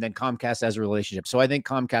distribution, and then Comcast has a relationship. So I think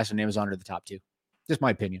Comcast and Amazon are the top two. Just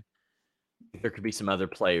my opinion. There could be some other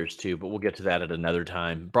players too, but we'll get to that at another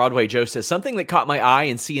time. Broadway Joe says, something that caught my eye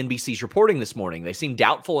in CNBC's reporting this morning. They seem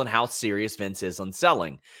doubtful on how serious Vince is on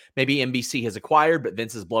selling. Maybe NBC has acquired, but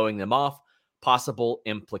Vince is blowing them off. Possible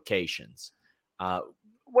implications.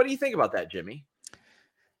 What do you think about that, Jimmy?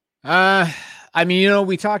 I mean,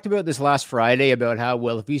 we talked about this last Friday about how,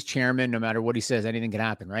 well, if he's chairman, no matter what he says, anything can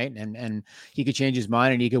happen, right? And he could change his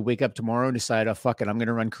mind and he could wake up tomorrow and decide, oh, fuck it, I'm going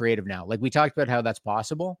to run creative now. Like we talked about how that's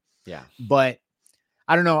possible. Yeah. But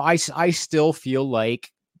I don't know. I still feel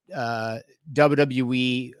like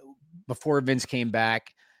WWE, before Vince came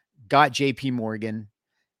back, got JP Morgan.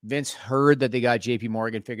 Vince heard that they got JP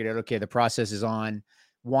Morgan, figured out, okay, the process is on,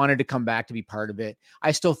 wanted to come back to be part of it.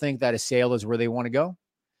 I still think that a sale is where they want to go.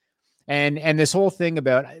 And this whole thing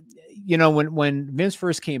about, when Vince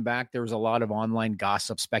first came back, there was a lot of online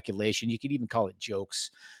gossip, speculation. You could even call it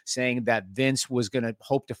jokes, saying that Vince was going to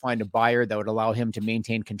hope to find a buyer that would allow him to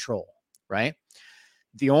maintain control, right?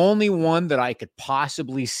 The only one that I could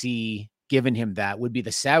possibly see given him that would be the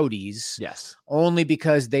Saudis. Yes. Only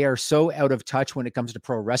because they are so out of touch when it comes to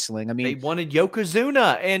pro wrestling. I mean, they wanted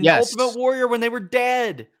Yokozuna and Ultimate Warrior when they were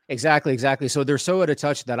dead. Exactly. So they're so out of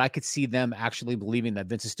touch that I could see them actually believing that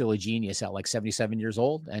Vince is still a genius at like 77 years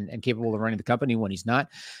old and capable of running the company when he's not.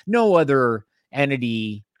 No other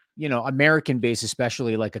entity, American based,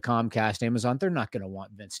 especially like a Comcast, Amazon, they're not going to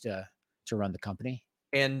want Vince to run the company.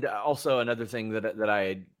 And also another thing that I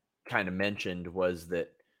had kind of mentioned was that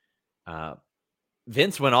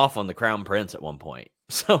Vince went off on the Crown Prince at one point.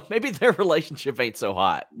 So maybe their relationship ain't so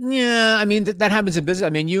hot. Yeah, I mean, that happens in business. I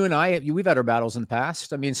mean, you and I, we've had our battles in the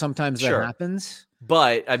past. I mean, sometimes that happens.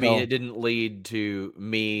 But, I mean, it didn't lead to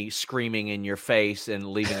me screaming in your face and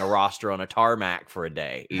leaving a roster on a tarmac for a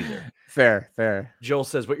day either. Fair. Joel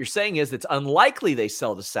says, what you're saying is it's unlikely they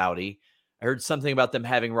sell to Saudi. I heard something about them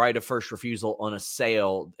having right of first refusal on a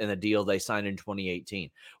sale in a deal they signed in 2018.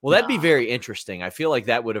 Well, that'd be very interesting. I feel like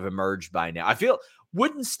that would have emerged by now.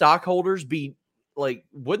 Wouldn't stockholders be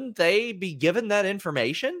wouldn't they be given that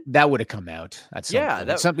information? That would have come out at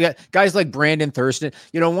some point. Guys like Brandon Thurston.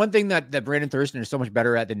 One thing that Brandon Thurston is so much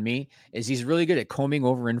better at than me is he's really good at combing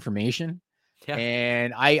over information. Yeah.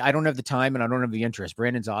 And I don't have the time and I don't have the interest.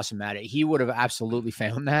 Brandon's awesome at it. He would have absolutely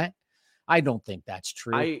found that. I don't think that's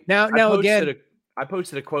true. I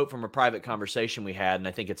posted a quote from a private conversation we had, and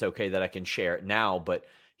I think it's okay that I can share it now, but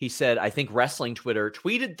he said, I think wrestling Twitter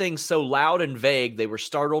tweeted things so loud and vague, they were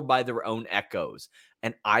startled by their own echoes.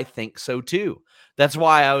 And I think so too. That's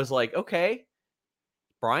why I was like, okay,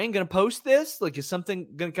 Brian going to post this? Is something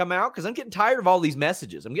going to come out? Because I'm getting tired of all these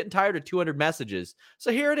messages. I'm getting tired of 200 messages.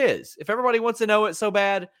 So here it is. If everybody wants to know it so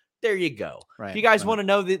bad, there you go. Right, if you guys want to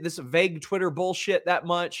know this vague Twitter bullshit that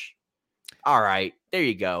much, all right, there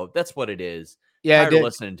you go. That's what it is. Yeah, tired of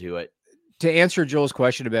listening to it. To answer Joel's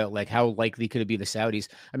question about how likely could it be the Saudis?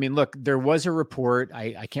 I mean, look, there was a report.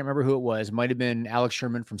 I can't remember who it was. Might have been Alex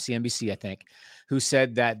Sherman from CNBC, I think, who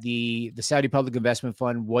said that the Saudi Public Investment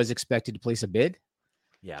Fund was expected to place a bid.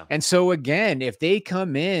 Yeah. And so again, if they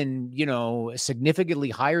come in, significantly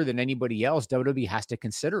higher than anybody else, WWE has to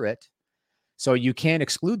consider it. So you can't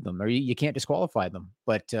exclude them or you can't disqualify them.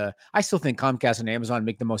 But I still think Comcast and Amazon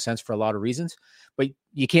make the most sense for a lot of reasons. But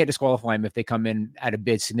you can't disqualify them if they come in at a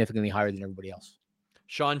bid significantly higher than everybody else.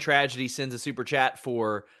 Sean Tragedy sends a super chat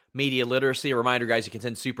for media literacy. A reminder, guys, you can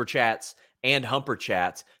send super chats and humper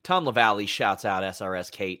chats. Tom LaValle shouts out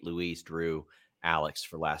SRS, Kate, Louise, Drew, Alex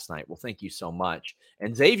for last night. Well, thank you so much.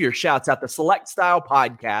 And Xavier shouts out the Select Style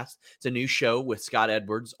Podcast. It's a new show with Scott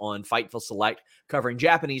Edwards on Fightful Select covering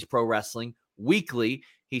Japanese pro wrestling weekly.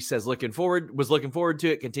 He says, was looking forward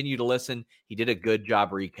to it. Continue to listen. He did a good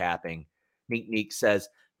job recapping. Neek says,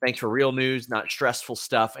 thanks for real news, not stressful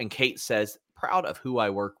stuff. And Kate says, proud of who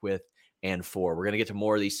I work with and for. We're going to get to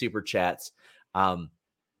more of these super chats.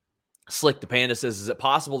 Slick the Panda says, is it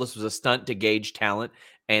possible this was a stunt to gauge talent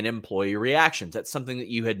and employee reactions? That's something that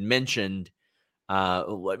you had mentioned,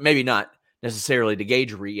 maybe not necessarily to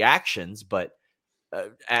gauge reactions, but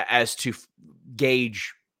as to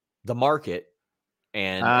gauge the market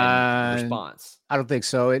and response. I don't think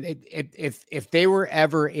so. If they were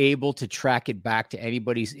ever able to track it back to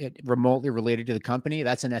anybody's remotely related to the company,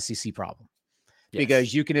 that's an SEC problem. Yes.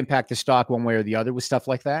 Because you can impact the stock one way or the other with stuff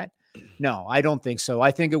like that. No, I don't think so.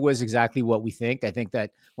 I think it was exactly what we think. I think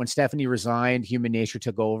that when Stephanie resigned, human nature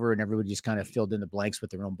took over and everybody just kind of filled in the blanks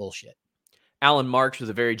with their own bullshit. Alan Marks with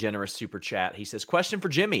a very generous super chat. He says, question for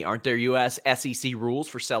Jimmy. Aren't there U.S. SEC rules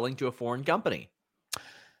for selling to a foreign company?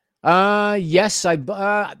 Yes, I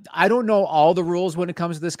don't know all the rules when it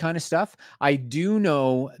comes to this kind of stuff. I do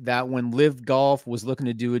know that when Live Golf was looking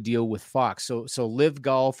to do a deal with Fox, so Live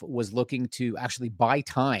Golf was looking to actually buy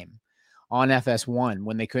time on FS1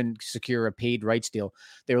 when they couldn't secure a paid rights deal.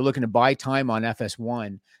 They were looking to buy time on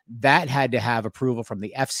FS1. That had to have approval from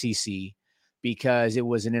the FCC because it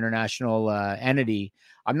was an international entity.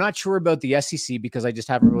 I'm not sure about the SEC because I just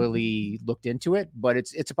haven't really looked into it, but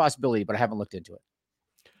it's a possibility, but I haven't looked into it.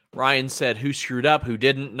 Ryan said, who screwed up, who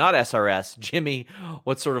didn't? Not SRS. Jimmy,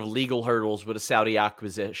 what sort of legal hurdles would a Saudi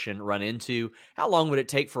acquisition run into? How long would it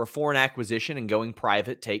take for a foreign acquisition and going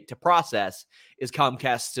private take to process? Is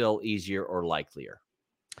Comcast still easier or likelier?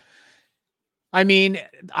 I mean,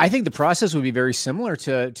 I think the process would be very similar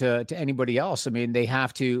to anybody else. I mean, they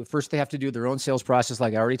have to do their own sales process,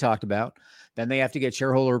 like I already talked about. Then they have to get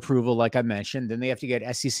shareholder approval, like I mentioned. Then they have to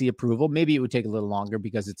get SEC approval. Maybe it would take a little longer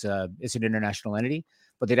because it's an international entity,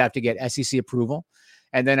 but they'd have to get SEC approval.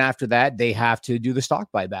 And then after that, they have to do the stock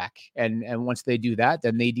buyback. And once they do that,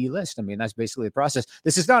 then they delist. I mean, that's basically the process.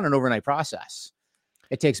 This is not an overnight process.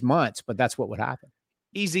 It takes months, but that's what would happen.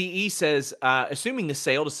 Easy E says, assuming the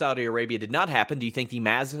sale to Saudi Arabia did not happen, do you think the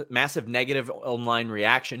massive negative online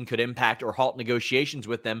reaction could impact or halt negotiations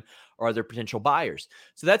with them or other potential buyers?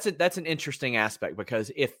 So that's an interesting aspect,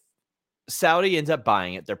 because if Saudi ends up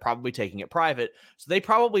buying it, they're probably taking it private. So they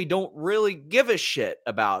probably don't really give a shit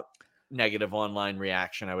about negative online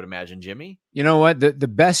reaction, I would imagine, Jimmy. You know what? The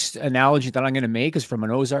best analogy that I'm going to make is from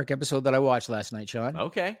an Ozark episode that I watched last night, Sean.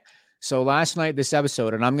 Okay. So last night, this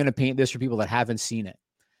episode, and I'm going to paint this for people that haven't seen it.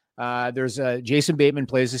 There's Jason Bateman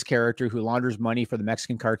plays this character who launders money for the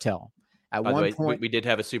Mexican cartel. At By one the way, point, we did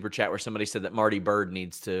have a super chat where somebody said that Marty Bird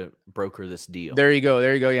needs to broker this deal. There you go.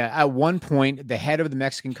 Yeah. At one point, the head of the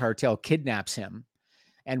Mexican cartel kidnaps him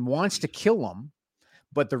and wants to kill him.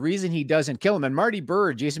 But the reason he doesn't kill him, and Marty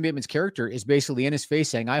Bird, Jason Bateman's character, is basically in his face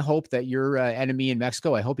saying, I hope that your enemy in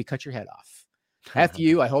Mexico, I hope he cut your head off. F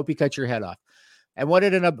you, I hope he cut your head off. And what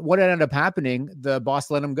ended up happening, the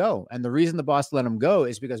boss let him go. And the reason the boss let him go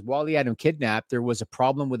is because while he had him kidnapped, there was a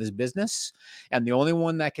problem with his business. And the only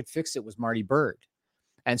one that could fix it was Marty Bird.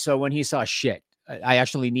 And so when he saw, shit, I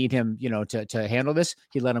actually need him, to handle this,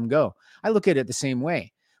 he let him go. I look at it the same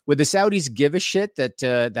way. Would the Saudis give a shit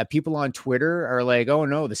that people on Twitter are like, oh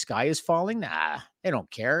no, the sky is falling? Nah, they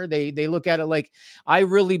don't care. They look at it like, I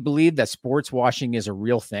really believe that sports washing is a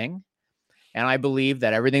real thing. And I believe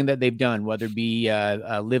that everything that they've done, whether it be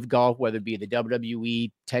Live Golf, whether it be the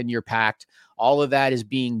WWE 10-year pact, all of that is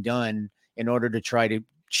being done in order to try to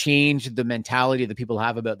change the mentality that people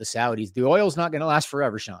have about the Saudis. The oil's not going to last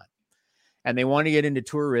forever, Sean. And they want to get into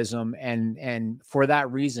tourism. And for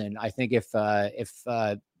that reason, I think if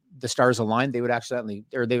the stars aligned, they would absolutely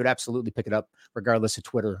pick it up regardless of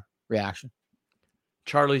Twitter reaction.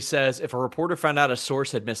 Charlie says, if a reporter found out a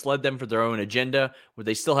source had misled them for their own agenda, would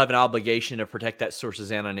they still have an obligation to protect that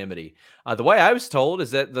source's anonymity? The way I was told is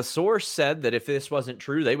that the source said that if this wasn't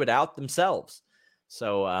true, they would out themselves.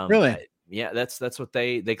 So really, yeah, that's what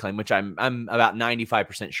they claim, which I'm about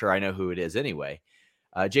 95% sure I know who it is anyway.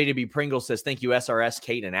 JW Pringle says, thank you, SRS,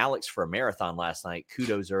 Kate, and Alex, for a marathon last night.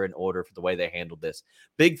 Kudos are in order for the way they handled this.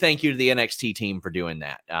 Big thank you to the NXT team for doing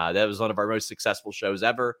that. That was one of our most successful shows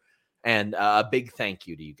ever. And a big thank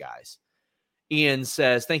you to you guys. Ian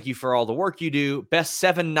says, thank you for all the work you do. Best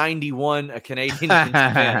 791 a Canadian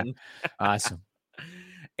fan. Awesome.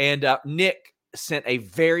 And Nick sent a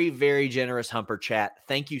very, very generous Humper chat.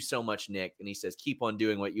 Thank you so much, Nick. And he says, keep on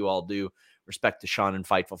doing what you all do. Respect to Sean and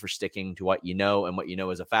Fightful for sticking to what you know and what you know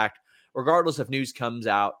is a fact, regardless if news comes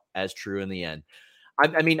out as true in the end.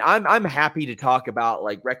 I'm happy to talk about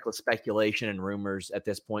like reckless speculation and rumors at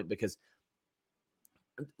this point because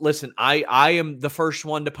listen, I am the first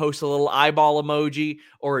one to post a little eyeball emoji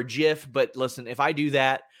or a GIF. But listen, if I do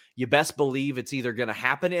that, you best believe it's either going to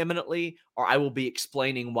happen imminently or I will be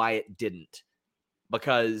explaining why it didn't.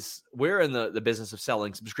 Because we're in the business of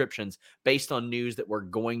selling subscriptions based on news that we're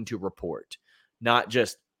going to report, not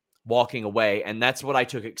just walking away. And that's what I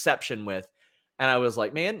took exception with. And I was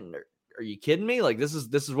like, man, are you kidding me? Like, this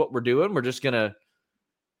is what we're doing. We're just gonna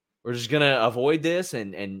avoid this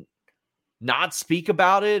and not speak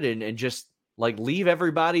about it and just like leave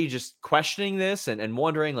everybody just questioning this and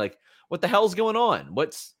wondering like, what the hell's going on?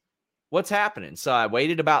 What's happening? So I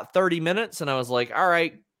waited about 30 minutes and I was like, all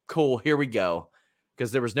right, cool. Here we go.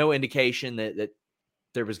 Because there was no indication that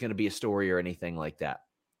there was going to be a story or anything like that.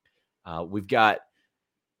 We've got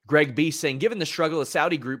Greg B saying, given the struggle the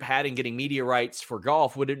Saudi group had in getting media rights for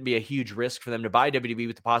golf, wouldn't it be a huge risk for them to buy WWE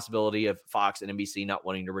with the possibility of Fox and NBC not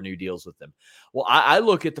wanting to renew deals with them? Well, I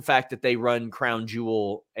look at the fact that they run Crown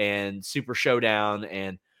Jewel and Super Showdown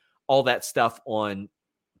and all that stuff on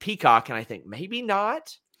Peacock, and I think maybe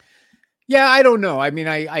not. Yeah, I don't know. I mean,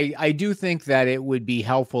 I do think that it would be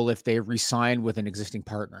helpful if they re-signed with an existing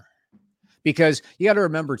partner. Because you got to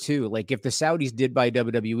remember, too, like if the Saudis did buy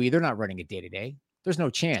WWE, they're not running it day-to-day. There's no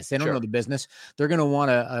chance. They don't know the business. They're going to want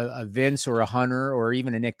a Vince or a Hunter or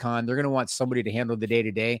even a Nick Khan. They're going to want somebody to handle the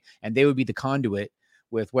day-to-day, and they would be the conduit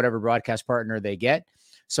with whatever broadcast partner they get.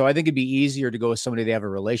 So I think it'd be easier to go with somebody they have a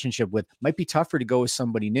relationship with. Might be tougher to go with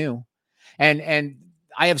somebody new. And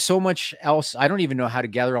I have so much else. I don't even know how to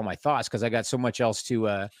gather all my thoughts because I got so much else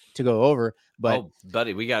to go over. But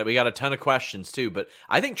buddy, we got a ton of questions too. But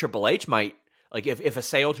I think Triple H might, like, if a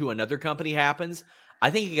sale to another company happens,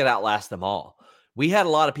 I think he could outlast them all. We had a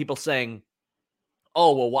lot of people saying,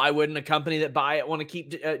 "Oh, well, why wouldn't a company that buy it want to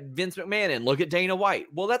keep Vince McMahon in? Look at Dana White."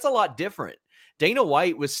 Well, that's a lot different. Dana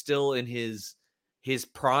White was still in his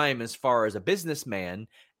prime as far as a businessman,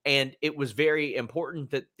 And it was very important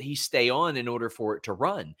that he stay on in order for it to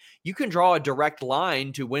run. You can draw a direct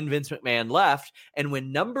line to when Vince McMahon left and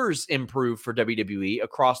when numbers improve for WWE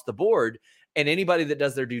across the board. And anybody that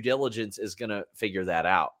does their due diligence is going to figure that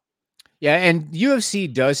out. Yeah, and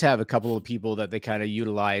UFC does have a couple of people that they kind of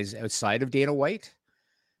utilize outside of Dana White.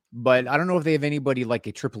 But I don't know if they have anybody like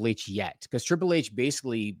a Triple H yet, because Triple H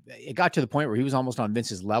basically, it got to the point where he was almost on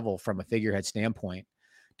Vince's level from a figurehead standpoint.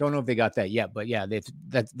 Don't know if they got that yet, but yeah,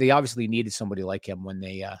 they obviously needed somebody like him when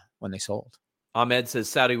they sold. Ahmed says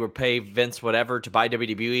Saudi would pay Vince whatever to buy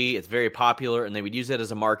WWE. It's very popular, and they would use it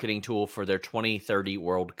as a marketing tool for their 2030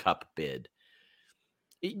 World Cup bid.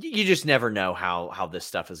 You just never know how this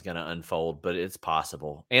stuff is going to unfold, but it's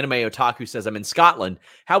possible. Anime Otaku says, I'm in Scotland.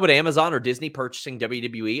 How would Amazon or Disney purchasing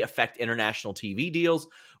WWE affect international TV deals?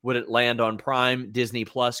 Would it land on Prime, Disney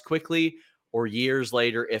Plus quickly, or years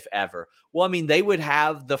later, if ever? Well, I mean, they would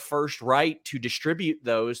have the first right to distribute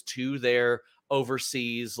those to their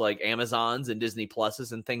overseas, like Amazons and Disney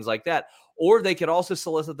Pluses and things like that. Or they could also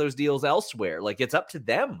solicit those deals elsewhere. Like, it's up to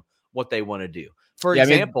them what they want to do. For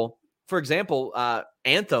example,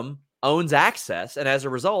 Anthem owns Access, and as a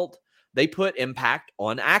result, they put Impact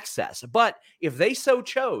on Access. But if they so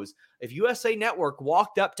chose, if USA Network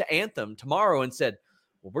walked up to Anthem tomorrow and said,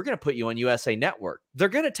 well, we're going to put you on USA Network, they're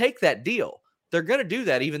going to take that deal. They're going to do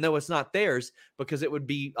that even though it's not theirs, because it would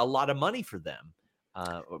be a lot of money for them,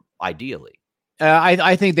 ideally.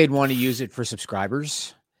 I think they'd want to use it for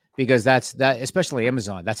subscribers, because that, especially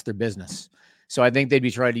Amazon, that's their business. So I think they'd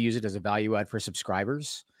be trying to use it as a value add for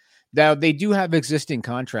subscribers. Now, they do have existing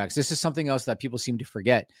contracts. This is something else that people seem to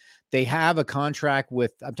forget. They have a contract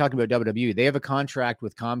with, I'm talking about WWE. They have a contract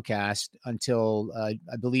with Comcast until,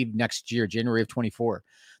 I believe, next year, January of 24.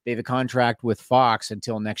 They have a contract with Fox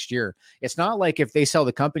until next year. It's not like if they sell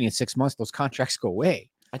the company in 6 months, those contracts go away.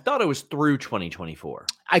 I thought it was through 2024.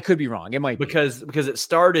 I could be wrong. It might be. Because it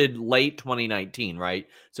started late 2019, right?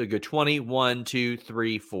 So go 21, 2,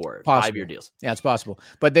 3, 4, possible. 5-year deals. Yeah, it's possible.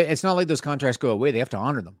 But it's not like those contracts go away. They have to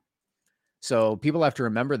honor them. So people have to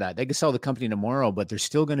remember that. They can sell the company tomorrow, but they're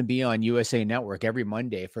still going to be on USA Network every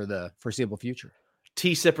Monday for the foreseeable future.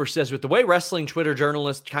 T Sipper says, with the way wrestling Twitter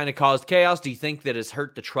journalists kind of caused chaos, do you think that has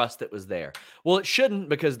hurt the trust that was there? Well, it shouldn't,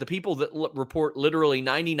 because the people that report literally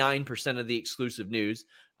 99% of the exclusive news,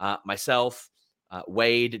 myself,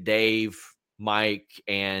 Wade, Dave, Mike,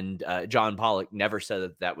 and John Pollock, never said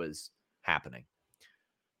that was happening.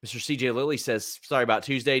 Mr. CJ Lilly says, sorry about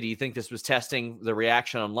Tuesday. Do you think this was testing the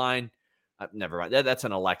reaction online? Never mind. That's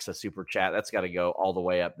an Alexa super chat. That's got to go all the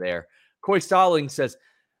way up there. Coy Stalling says,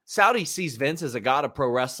 Saudi sees Vince as a god of pro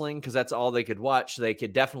wrestling because that's all they could watch. So they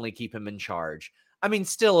could definitely keep him in charge. I mean,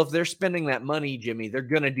 still, if they're spending that money, Jimmy, they're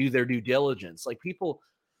going to do their due diligence. Like, people,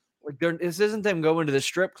 like, this isn't them going to the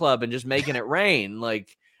strip club and just making it rain.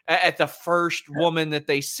 Like, at the first woman that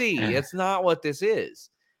they see. It's not what this is.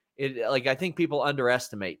 I think people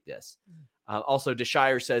underestimate this. Also,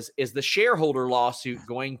 Deshire says, is the shareholder lawsuit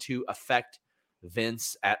going to affect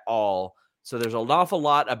Vince at all? So there's an awful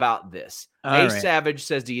lot about this. Savage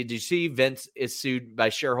says, did you see Vince is sued by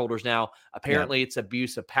shareholders now? Apparently, It's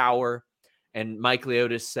abuse of power. And Mike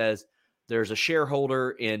Leotis says, there's a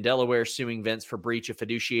shareholder in Delaware suing Vince for breach of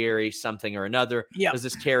fiduciary something or another. Yep. Does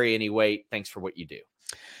this carry any weight? Thanks for what you do.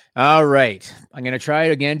 All right. I'm going to try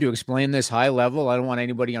again to explain this high level. I don't want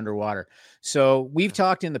anybody underwater. So we've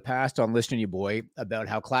talked in the past on Listen You Boy about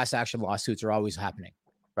how class action lawsuits are always happening,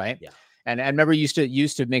 right? Yeah. And I remember used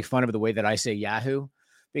to make fun of the way that I say Yahoo,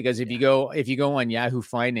 because if you go on Yahoo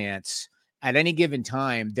Finance at any given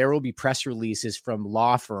time, there will be press releases from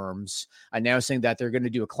law firms announcing that they're going to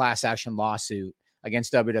do a class action lawsuit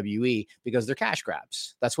against WWE because they're cash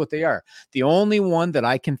grabs. That's what they are. The only one that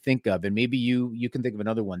I can think of, and maybe you can think of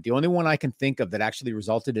another one, the only one I can think of that actually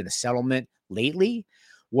resulted in a settlement lately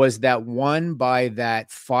was that one by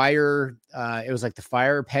that fire. It was like the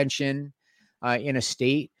fire pension in a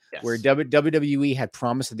state where WWE had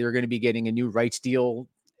promised that they were going to be getting a new rights deal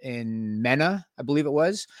in MENA, I believe it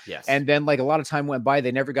was. Yes. And then like a lot of time went by,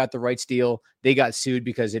 they never got the rights deal. They got sued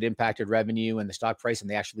because it impacted revenue and the stock price, and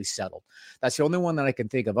they actually settled. That's the only one that I can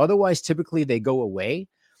think of. Otherwise, typically they go away.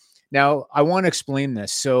 Now, I want to explain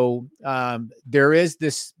this. So there is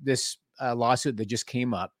this lawsuit that just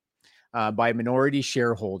came up by a minority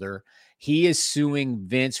shareholder. He is suing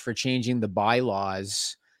Vince for changing the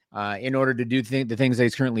bylaws in order to do the things that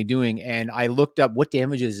he's currently doing. And I looked up what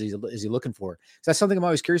damages is he looking for. So that's something I'm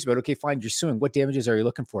always curious about. Okay, fine, you're suing. What damages are you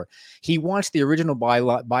looking for? He wants the original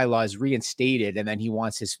bylaws reinstated, and then he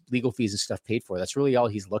wants his legal fees and stuff paid for. That's really all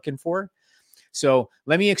he's looking for. So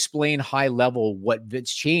let me explain high level what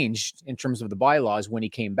Vince changed in terms of the bylaws when he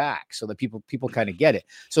came back, so that people kind of get it.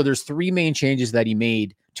 So there's three main changes that he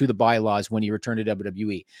made to the bylaws when he returned to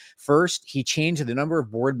WWE. First, he changed the number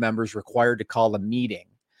of board members required to call a meeting.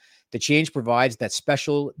 The change provides that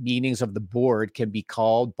special meetings of the board can be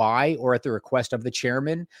called by or at the request of the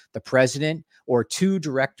chairman, the president, or two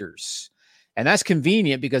directors. And that's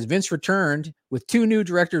convenient because Vince returned with two new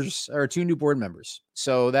directors or two new board members.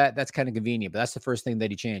 So that's kind of convenient, but that's the first thing that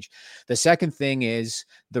he changed. The second thing is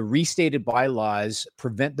the restated bylaws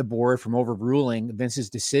prevent the board from overruling Vince's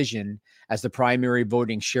decision as the primary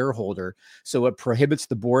voting shareholder. So it prohibits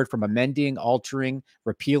the board from amending, altering,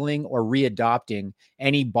 repealing, or readopting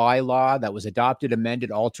any bylaw that was adopted,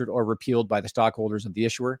 amended, altered, or repealed by the stockholders of the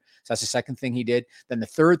issuer. So that's the second thing he did. Then the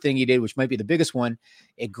third thing he did, which might be the biggest one,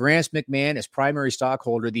 it grants McMahon as primary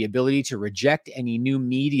stockholder the ability to reject any new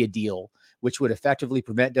media deal, which would effectively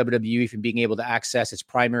prevent WWE from being able to access its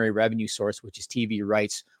primary revenue source, which is TV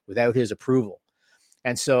rights, without his approval.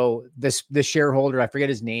 And so this shareholder, I forget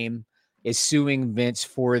his name, is suing Vince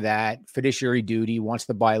for that fiduciary duty, wants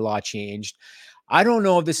the bylaw changed. I don't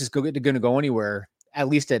know if this is going to go anywhere, at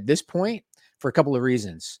least at this point, for a couple of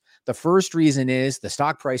reasons. The first reason is the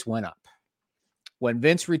stock price went up. When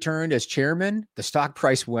Vince returned as chairman, the stock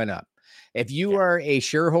price went up. If you are a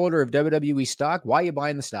shareholder of WWE stock, why are you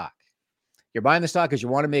buying the stock? You're buying the stock because you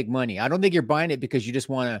want to make money. I don't think you're buying it because you just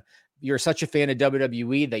want to, you're such a fan of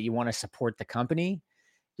WWE that you want to support the company.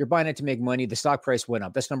 You're buying it to make money. The stock price went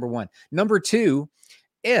up. That's number one. Number two,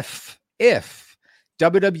 if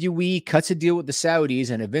WWE cuts a deal with the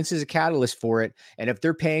Saudis and if Vince is a catalyst for it, and if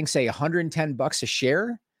they're paying, say, $110 a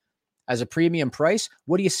share as a premium price,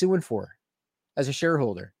 what are you suing for as a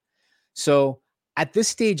shareholder? So at this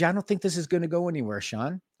stage, I don't think this is going to go anywhere,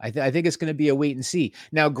 Sean. I think it's going to be a wait and see.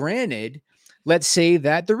 Now, granted, let's say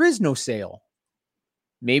that there is no sale.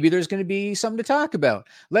 Maybe there's going to be something to talk about.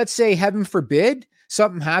 Let's say, heaven forbid,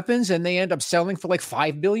 something happens and they end up selling for like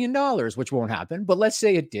 $5 billion, which won't happen. But let's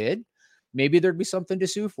say it did. Maybe there'd be something to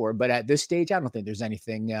sue for. But at this stage, I don't think there's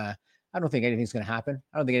anything. I don't think anything's going to happen.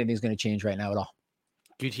 I don't think anything's going to change right now at all.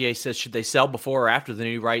 GTA says, should they sell before or after the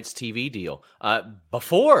new rights TV deal?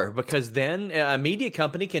 Before, because then a media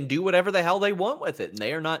company can do whatever the hell they want with it, and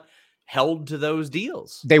they are not held to those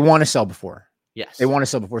deals. They want to sell before. Yes. They want to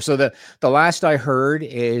sell before. So the last I heard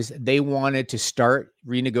is they wanted to start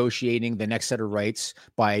renegotiating the next set of rights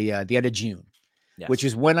by the end of June, yes, which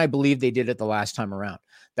is when I believe they did it the last time around.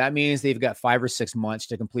 That means they've got 5 or 6 months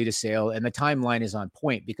to complete a sale, and the timeline is on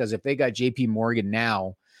point because if they got JP Morgan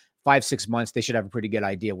now, 5-6 months, they should have a pretty good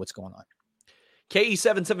idea what's going on.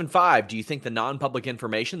 KE775, do you think the non-public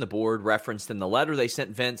information the board referenced in the letter they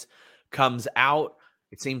sent Vince comes out?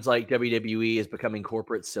 It seems like WWE is becoming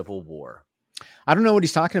corporate civil war. I don't know what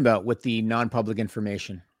he's talking about with the non-public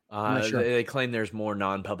information. I'm not sure. They claim there's more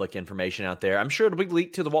non-public information out there. I'm sure it'll be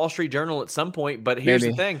leaked to the Wall Street Journal at some point, but here's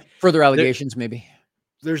the thing. Further allegations, maybe.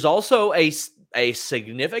 There's also a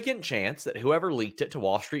significant chance that whoever leaked it to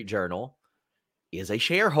Wall Street Journal is a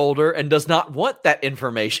shareholder and does not want that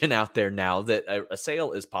information out there now that a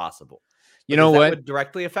sale is possible. You know what? That would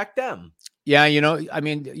directly affect them. Yeah, I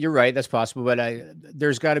mean, you're right. That's possible. But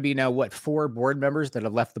there's got to be now, 4 board members that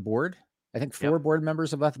have left the board? I think 4 board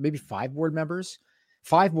members have left, maybe 5 board members.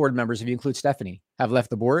 5 board members, if you include Stephanie, have left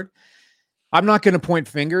the board. I'm not going to point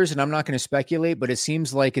fingers and I'm not going to speculate, but it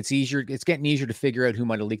seems like it's getting easier to figure out who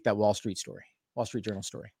might have leaked that Wall Street Journal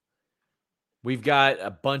story. We've got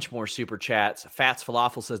a bunch more super chats. Fats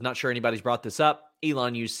Falafel says, not sure anybody's brought this up.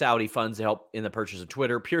 Elon used Saudi funds to help in the purchase of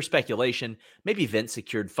Twitter. Pure speculation. Maybe Vince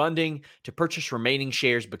secured funding to purchase remaining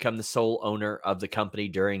shares, become the sole owner of the company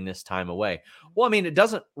during this time away. Well, I mean, it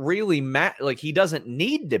doesn't really matter. Like, he doesn't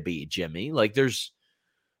need to be, Jimmy. Like,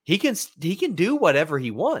 he can do whatever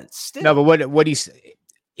he wants still. No, but what he's,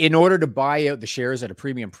 in order to buy out the shares at a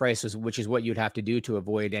premium price, which is what you'd have to do to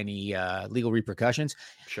avoid any legal repercussions.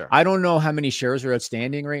 Sure. I don't know how many shares are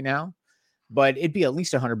outstanding right now, but it'd be at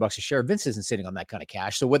least $100 a share. Vince isn't sitting on that kind of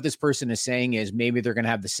cash. So what this person is saying is maybe they're going to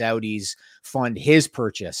have the Saudis fund his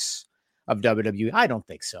purchase of WWE. I don't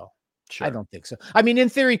think so. Sure. I don't think so. I mean, in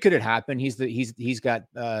theory, could it happen? He's got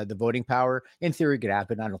the voting power. In theory, it could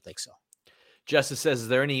happen. I don't think so. Justice says, is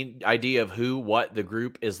there any idea of what the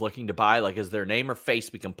group is looking to buy? Like, is there a name or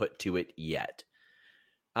face we can put to it yet?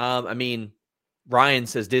 I mean, Ryan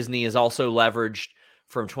says Disney is also leveraged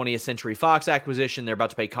from 20th Century Fox acquisition. They're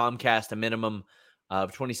about to pay Comcast a minimum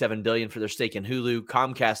of $27 billion for their stake in Hulu.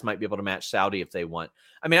 Comcast might be able to match Saudi if they want.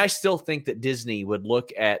 I mean, I still think that Disney would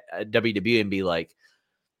look at WWE and be like,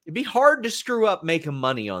 it'd be hard to screw up making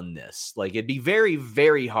money on this. Like, it'd be very,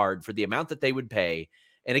 very hard for the amount that they would pay.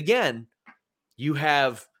 And again, You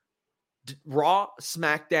have Raw,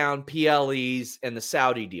 SmackDown, PLEs, and the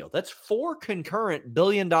Saudi deal. That's 4 concurrent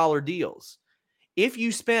billion-dollar deals. If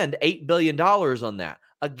you spend $8 billion on that,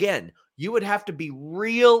 again, you would have to be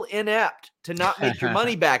real inept to not make your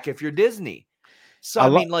money back if you're Disney. So, I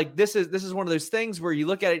mean, like, this is one of those things where you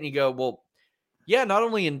look at it and you go, well, yeah, not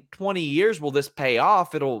only in 20 years will this pay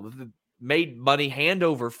off, it'll made money hand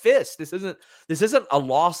over fist. This isn't a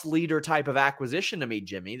loss leader type of acquisition to me,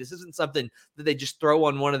 Jimmy. This isn't something that they just throw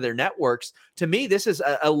on one of their networks. To me, this is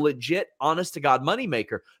a legit, honest to God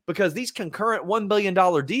moneymaker, because these concurrent $1 billion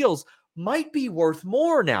deals might be worth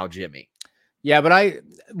more now, Jimmy. Yeah, but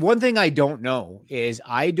one thing I don't know is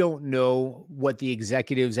I don't know what the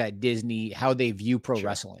executives at Disney, how they view pro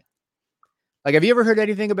wrestling. Like, have you ever heard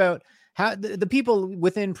anything about how the people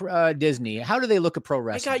within Disney, how do they look at pro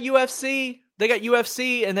wrestling? They got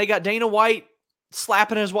UFC, and they got Dana White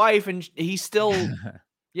slapping his wife, and he's still,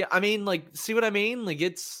 yeah. I mean, like, see what I mean? Like,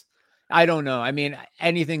 I don't know. I mean,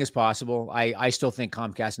 anything is possible. I still think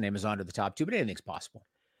Comcast and Amazon are the top 2, but anything's possible.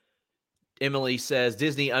 Emily says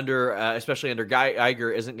Disney especially under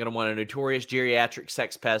Iger, isn't going to want a notorious geriatric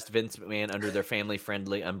sex pest Vince McMahon under their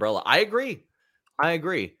family-friendly umbrella. I agree.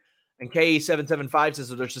 And KE775 says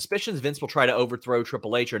that there's suspicions Vince will try to overthrow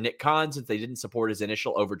Triple H or Nick Khan since they didn't support his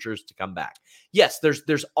initial overtures to come back. Yes,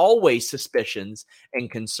 there's always suspicions and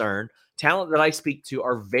concern. Talent that I speak to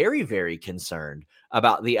are very, very concerned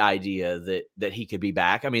about the idea that he could be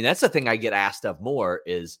back. I mean, that's the thing I get asked of more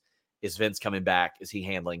is Vince coming back? Is he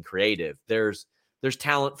handling creative? There's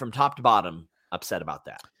talent from top to bottom upset about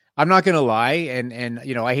that. I'm not going to lie. And,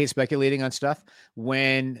 you know, I hate speculating on stuff.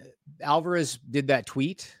 When Alvarez did that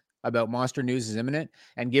tweet about Monster News is imminent,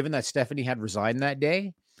 and given that Stephanie had resigned that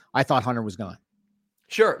day, I thought Hunter was gone.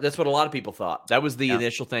 Sure. That's what a lot of people thought. That was the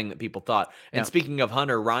initial thing that people thought. And speaking of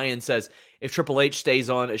Hunter, Ryan says, if Triple H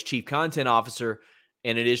stays on as chief content officer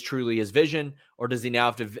and it is truly his vision, or does he now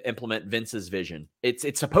have to implement Vince's vision?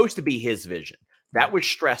 It's supposed to be his vision. That was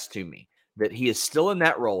stressed to me, that he is still in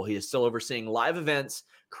that role. He is still overseeing live events,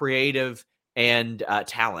 creative, and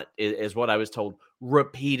talent is what I was told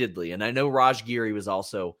repeatedly. And I know Raj Giri was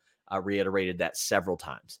also reiterated that several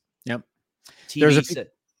times. Yep. TV said,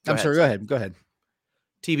 I'm sorry. Go ahead.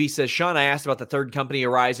 TV says, Sean, I asked about the third company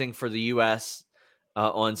arising for the U.S.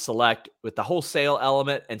 On Select with the wholesale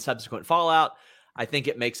element and subsequent fallout. I think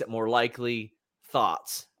it makes it more likely.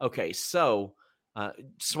 Thoughts? Okay, so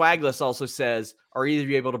Swagless also says, are either of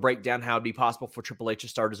you able to break down how it'd be possible for Triple H to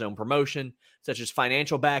start his own promotion, such as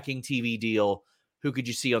financial backing, TV deal? Who could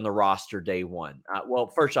you see on the roster day one? Well,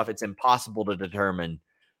 first off, it's impossible to determine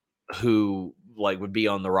who would be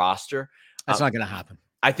on the roster. That's not going to happen.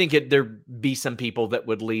 I think there'd be some people that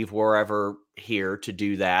would leave wherever here to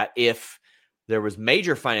do that if there was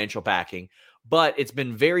major financial backing, but it's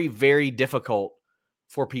been very, very difficult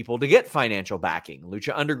for people to get financial backing.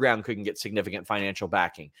 Lucha Underground couldn't get significant financial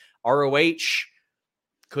backing. ROH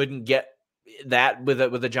couldn't get that with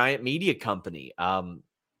a giant media company.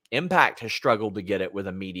 Impact has struggled to get it with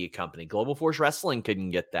a media company. Global Force Wrestling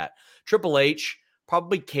couldn't get that. Triple H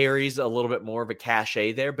probably carries a little bit more of a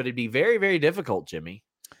cachet there, but it'd be very, very difficult, Jimmy.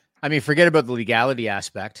 I mean, forget about the legality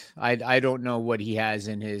aspect. I don't know what he has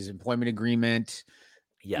in his employment agreement.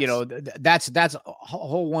 Yes. You know, that's a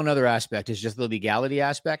whole one other aspect is just the legality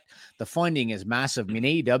aspect. The funding is massive. I mean,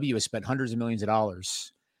 AEW has spent hundreds of millions of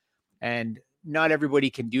dollars, and not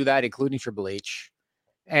everybody can do that, including Triple H.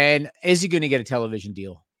 And is he going to get a television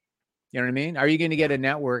deal? You know what I mean? Are you going to get a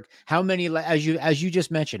network? How many, as you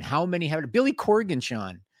just mentioned, how many have Billy Corgan,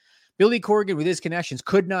 Sean? Billy Corgan with his connections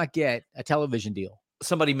could not get a television deal.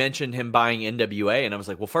 Somebody mentioned him buying NWA, and I was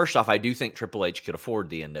like, well, first off, I do think Triple H could afford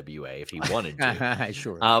the NWA if he wanted to.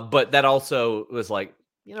 Sure. But that also was like,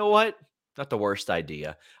 you know what? Not the worst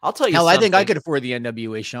idea. I'll tell you something. I think I could afford the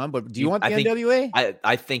NWA, Sean, but do you want the NWA?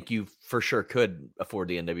 I think you for sure could afford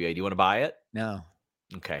the NWA. Do you want to buy it? No.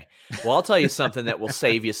 Okay. Well, I'll tell you something that will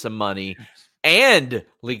save you some money and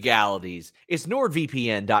legalities. It's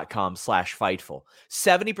nordvpn.com/Fightful.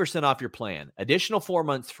 70% off your plan. Additional 4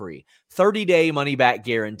 months free. 30-day money-back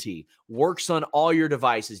guarantee. Works on all your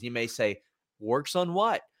devices. You may say, works on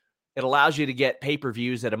what? It allows you to get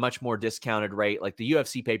pay-per-views at a much more discounted rate. Like the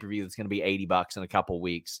UFC pay-per-view that's going to be $80 in a couple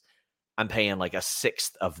weeks. I'm paying like a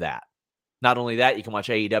sixth of that. Not only that, you can watch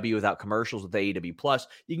AEW without commercials with AEW Plus.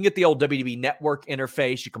 You can get the old WWE Network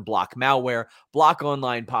interface. You can block malware, block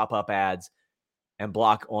online pop-up ads, and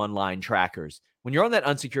block online trackers. When you're on that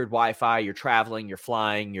unsecured Wi-Fi, you're traveling, you're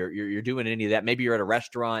flying, you're doing any of that. Maybe you're at a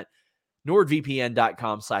restaurant.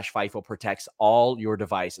 NordVPN.com/Fightful protects all your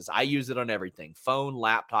devices. I use it on everything: phone,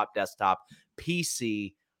 laptop, desktop,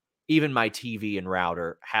 PC, Even my TV and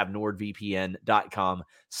router have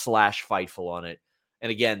NordVPN.com/Fightful on it. And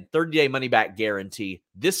again, 30-day money-back guarantee.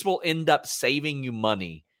 This will end up saving you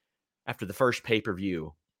money after the first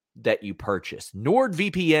pay-per-view that you purchase.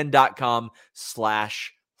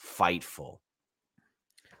 NordVPN.com/Fightful.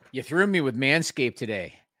 You threw me with Manscaped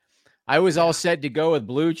today. I was all set to go with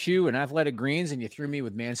Blue Chew and Athletic Greens, and you threw me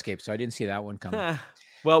with Manscaped, so I didn't see that one coming.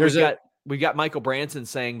 Well, we got Michael Branson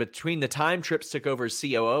saying, between the time Trips took over as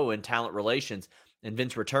COO and talent relations and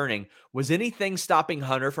Vince returning, was anything stopping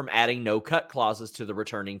Hunter from adding no-cut clauses to the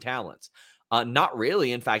returning talents? Not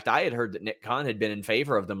really. In fact, I had heard that Nick Khan had been in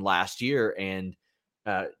favor of them last year, and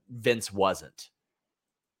Vince wasn't.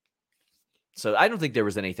 So I don't think there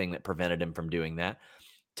was anything that prevented him from doing that.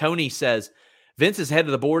 Tony says, Vince is head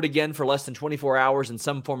of the board again for less than 24 hours and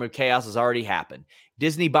some form of chaos has already happened.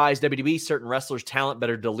 Disney buys WWE. Certain wrestlers' talent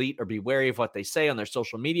better delete or be wary of what they say on their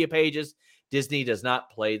social media pages. Disney does not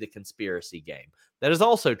play the conspiracy game. That is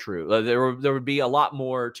also true. There would be a lot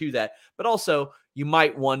more to that. But also, you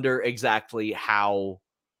might wonder exactly how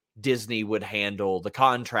Disney would handle the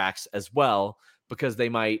contracts as well, because they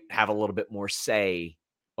might have a little bit more say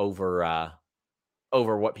over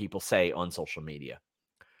what people say on social media.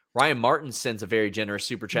 Ryan Martin sends a very generous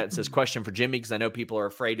super chat and says, question for Jimmy, because I know people are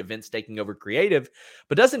afraid of Vince taking over creative,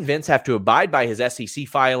 but doesn't Vince have to abide by his SEC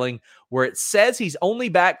filing where it says he's only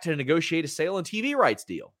back to negotiate a sale and TV rights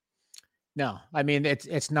deal? No, I mean,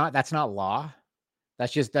 that's not law.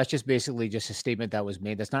 That's just basically just a statement that was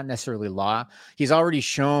made. That's not necessarily law. He's already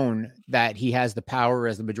shown that he has the power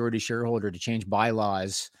as the majority shareholder to change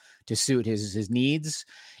bylaws to suit his needs.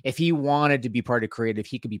 If he wanted to be part of creative,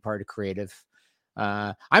 he could be part of creative.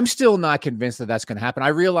 I'm still not convinced that that's going to happen. I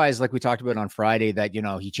realize, like we talked about on Friday, that,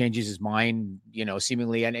 he changes his mind,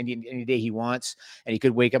 seemingly any day he wants, and he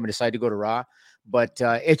could wake up and decide to go to Raw. But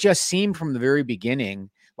it just seemed from the very beginning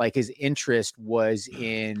like his interest was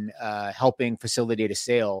in helping facilitate a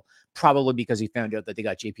sale, probably because he found out that they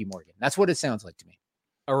got JP Morgan. That's what it sounds like to me.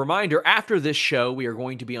 A reminder, after this show, we are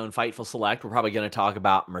going to be on Fightful Select. We're probably going to talk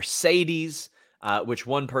about Mercedes, which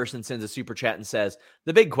one person sends a super chat and says,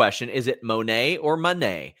 the big question, is it Monet or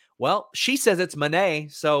Monet? Well, she says it's Monet,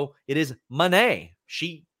 so it is Monet.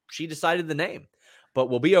 She decided the name. But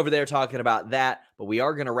we'll be over there talking about that. But we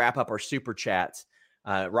are going to wrap up our super chats.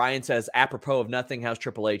 Ryan says, apropos of nothing, how's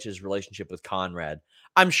Triple H's relationship with Conrad?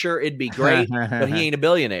 I'm sure it'd be great, but he ain't a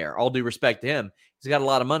billionaire. All due respect to him. He's got a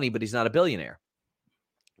lot of money, but he's not a billionaire.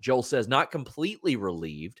 Joel says, not completely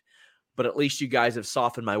relieved, but at least you guys have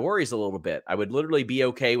softened my worries a little bit. I would literally be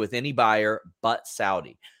okay with any buyer but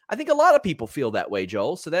Saudi. I think a lot of people feel that way,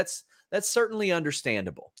 Joel. So that's certainly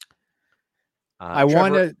understandable.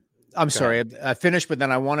 I'm sorry, I finished, but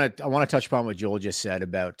then I want to touch upon what Joel just said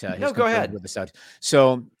about his go ahead with the Saudi.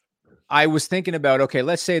 So I was thinking about, okay,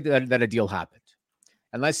 let's say that a deal happened.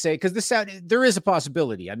 And let's say, because there is a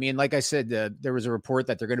possibility. I mean, like I said, there was a report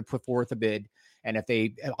that they're going to put forth a bid. And if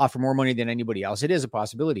they offer more money than anybody else, it is a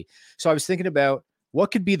possibility. So I was thinking about what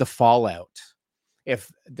could be the fallout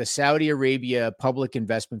if the Saudi Arabia Public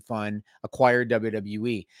Investment Fund acquired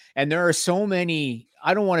WWE. And there are so many,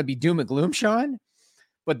 I don't want to be doom and gloom, Sean,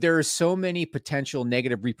 but there are so many potential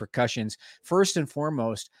negative repercussions. First and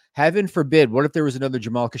foremost, heaven forbid, what if there was another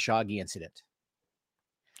Jamal Khashoggi incident?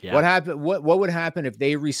 Yeah. What happened? What would happen if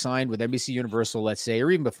they re-signed with NBC Universal, let's say, or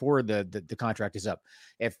even before the contract is up?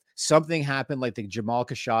 If something happened like the Jamal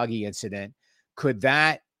Khashoggi incident, could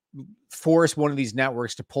that force one of these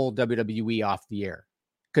networks to pull WWE off the air?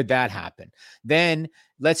 Could that happen? Then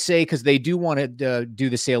let's say, because they do want to do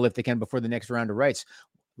the sale if they can before the next round of rights.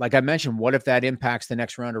 Like I mentioned, what if that impacts the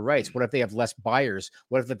next round of rights? What if they have less buyers?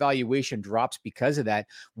 What if the valuation drops because of that?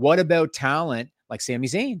 What about talent like Sami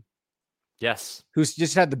Zayn? Yes. Who's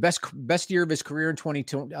just had the best year of his career in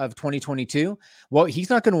 2022. Well, he's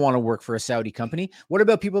not going to want to work for a Saudi company. What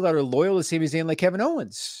about people that are loyal to Sami Zayn like Kevin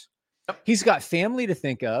Owens? He's got family to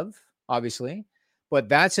think of, obviously, but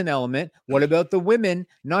that's an element. What about the women,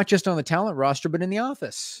 not just on the talent roster, but in the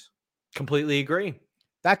office? Completely agree.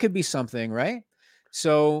 That could be something, right?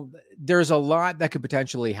 So there's a lot that could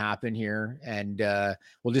potentially happen here, and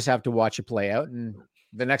we'll just have to watch it play out. And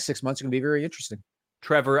the next 6 months are going to be very interesting.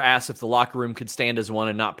 Trevor asked if the locker room could stand as one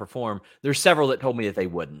and not perform. There's several that told me that they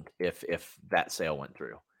wouldn't if that sale went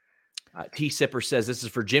through. T. Sipper says, this is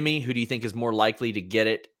for Jimmy. Who do you think is more likely to get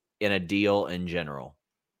it in a deal in general?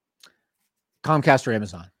 Comcast or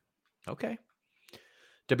Amazon. Okay.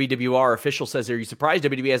 WWR official says, are you surprised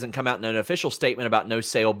WWE hasn't come out in an official statement about no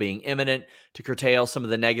sale being imminent to curtail some of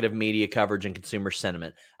the negative media coverage and consumer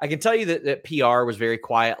sentiment? I can tell you that PR was very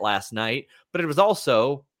quiet last night, but it was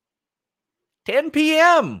also 10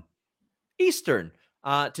 p.m. Eastern.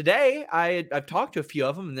 Today, I've talked to a few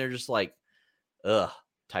of them, and they're just like, ugh,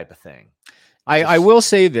 type of thing. I will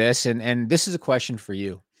say this, and this is a question for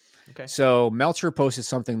you. Okay. So Meltzer posted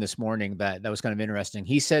something this morning that was kind of interesting.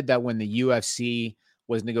 He said that when the UFC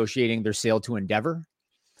was negotiating their sale to Endeavor,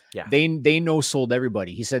 yeah, they no-sold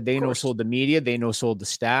everybody. He said they no-sold the media, they no-sold the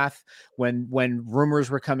staff. When rumors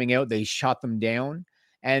were coming out, they shot them down.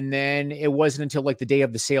 And then it wasn't until like the day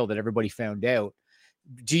of the sale that everybody found out.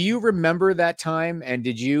 Do you remember that time? And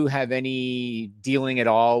did you have any dealing at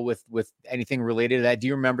all with anything related to that? Do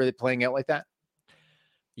you remember it playing out like that?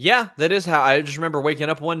 Yeah, that is how I just remember waking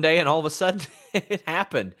up one day and all of a sudden it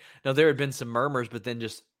happened. Now there had been some murmurs, but then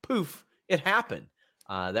just poof, it happened.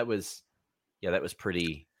 That was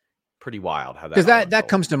pretty wild how that. Because that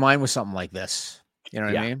comes to mind with something like this. You know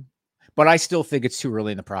what I mean? But I still think it's too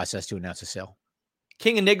early in the process to announce a sale.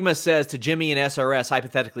 King Enigma says to Jimmy and SRS,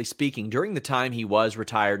 hypothetically speaking, during the time he was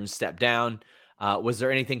retired and stepped down, was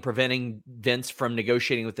there anything preventing Vince from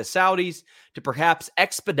negotiating with the Saudis to perhaps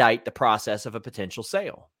expedite the process of a potential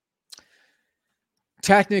sale?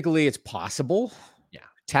 Technically, it's possible. Yeah.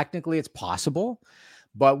 Technically, it's possible.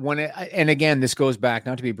 But and again, this goes back,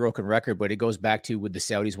 not to be a broken record, but it goes back to would the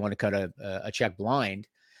Saudis want to cut a check blind?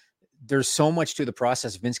 There's so much to the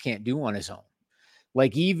process Vince can't do on his own.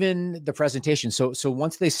 Like even the presentation. So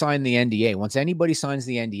once they sign the NDA, once anybody signs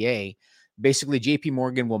the NDA, basically JP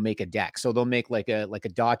Morgan will make a deck. So they'll make like a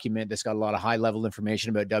document that's got a lot of high level information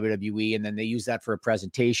about WWE. And then they use that for a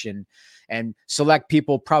presentation and select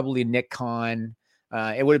people, probably Nick Khan.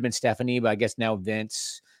 It would have been Stephanie, but I guess now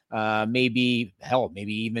Vince, maybe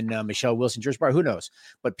even Michelle Wilson, George Barr, who knows?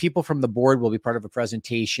 But people from the board will be part of a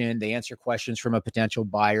presentation. They answer questions from a potential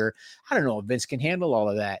buyer. I don't know if Vince can handle all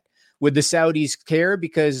of that. Would the Saudis care?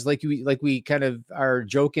 Because like we kind of are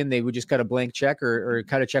joking, they would just cut a blank check or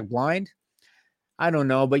cut a check blind. I don't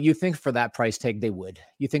know, but you think for that price tag, they would.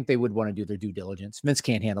 You think they would want to do their due diligence. Vince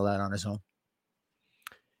can't handle that on his own.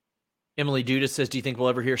 Emily Duda says, do you think we'll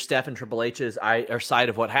ever hear Steph and Triple H's side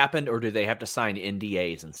of what happened, or do they have to sign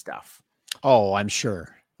NDAs and stuff? Oh, I'm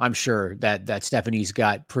sure that Stephanie's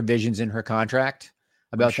got provisions in her contract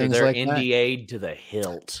about things like that. NDA'd to the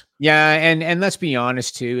hilt. Yeah, and let's be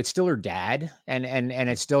honest too, it's still her dad, and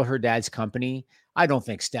it's still her dad's company. I don't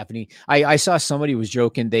think Stephanie. I saw somebody was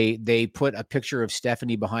joking. They put a picture of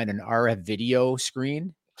Stephanie behind an RF video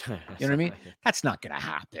screen. You know what I mean? That's not going to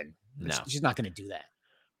happen. No, she's not going to do that.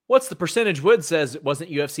 What's the percentage? Wood says it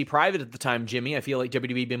wasn't UFC private at the time, Jimmy. I feel like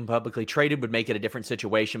WWE being publicly traded would make it a different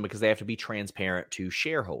situation because they have to be transparent to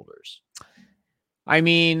shareholders. I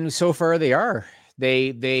mean, so far they are.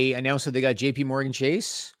 They announced that they got JP Morgan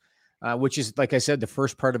Chase, which is, like I said, the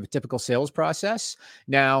first part of a typical sales process.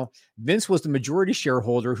 Now, Vince was the majority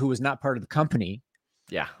shareholder who was not part of the company.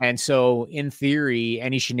 Yeah. And so in theory,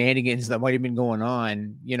 any shenanigans that might have been going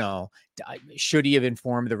on, you know, should he have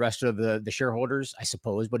informed the rest of the shareholders? I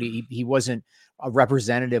suppose, but he wasn't a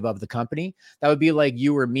representative of the company. That would be like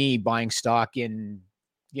you or me buying stock in,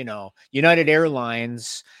 you know, United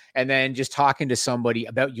Airlines and then just talking to somebody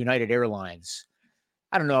about United Airlines.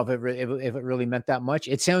 I don't know if it really meant that much.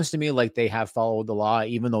 It sounds to me like they have followed the law,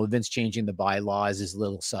 even though Vince changing the bylaws is a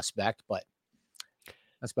little suspect, but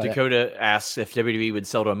that's about Dakota asks if WWE would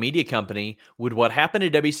sell to a media company, would what happened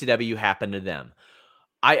to WCW happen to them?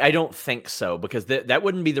 I don't think so, because that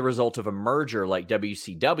wouldn't be the result of a merger like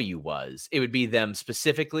WCW was. It would be them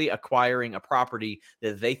specifically acquiring a property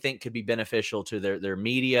that they think could be beneficial to their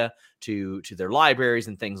media, to their libraries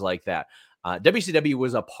and things like that. WCW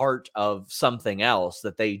was a part of something else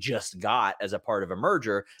that they just got as a part of a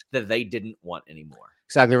merger that they didn't want anymore.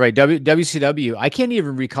 Exactly right. WCW, I can't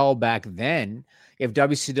even recall back then if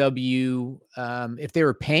WCW, if they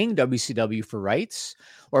were paying WCW for rights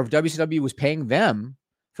or if WCW was paying them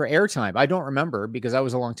for airtime. I don't remember because that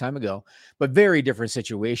was a long time ago, but very different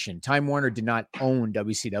situation. Time Warner did not own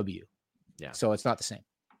WCW. Yeah. So it's not the same.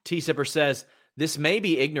 T-Sipper says, this may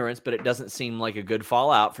be ignorance, but it doesn't seem like a good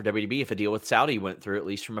fallout for WWE if a deal with Saudi went through, at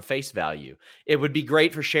least from a face value. It would be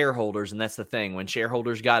great for shareholders, and that's the thing. When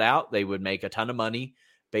shareholders got out, they would make a ton of money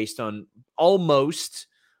based on almost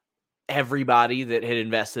everybody that had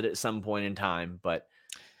invested at some point in time. But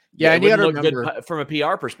yeah, it wouldn't look good from a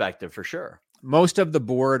PR perspective for sure. Most of the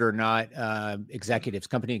board are not executives,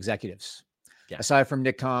 company executives. Yeah. Aside from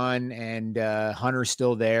Nick Khan and Hunter's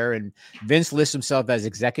still there. And Vince lists himself as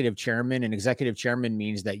executive chairman, and executive chairman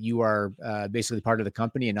means that you are basically part of the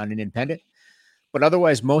company and not an independent. But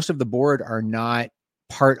otherwise, most of the board are not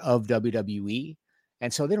part of WWE.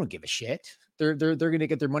 And so they don't give a shit. They're going to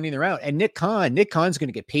get their money and they're out. And Nick Khan's going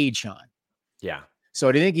to get paid, Sean. Yeah.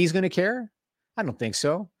 So do you think he's going to care? I don't think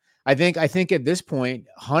so. I think at this point,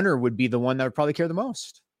 Hunter would be the one that would probably care the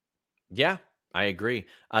most. Yeah, I agree.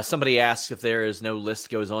 Somebody asks if there is no list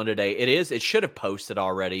goes on today. It is. It should have posted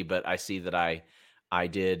already, but I see that I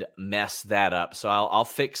did mess that up. So I'll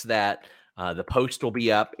fix that. The post will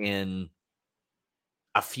be up in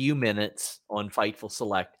a few minutes on Fightful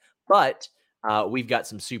Select, but we've got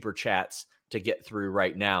some super chats to get through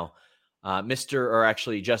right now.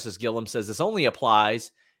 Justice Gillum says this only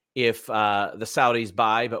applies if the Saudis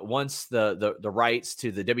buy, but once the rights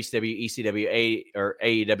to the WCW, ECW, or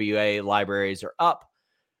AEWA libraries are up,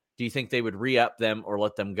 do you think they would re-up them or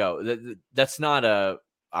let them go? That's not a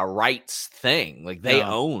rights thing. Like they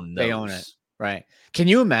own those. They own it. Right. Can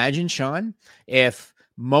you imagine, Sean, if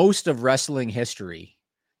most of wrestling history,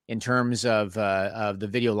 in terms of the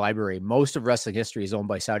video library, most of wrestling history is owned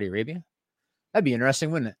by Saudi Arabia? That'd be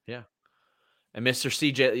interesting, wouldn't it? Yeah. And Mr.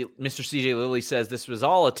 CJ Lilly says this was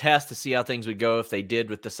all a test to see how things would go if they did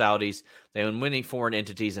with the Saudis. They own many foreign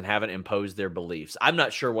entities and haven't imposed their beliefs. I'm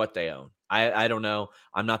not sure what they own. I don't know.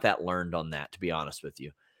 I'm not that learned on that, to be honest with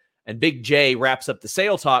you. And Big J wraps up the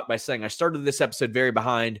sale talk by saying, I started this episode very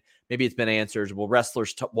behind. Maybe it's been answered. Will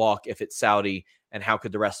wrestlers walk if it's Saudi? And how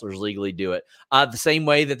could the wrestlers legally do it? The same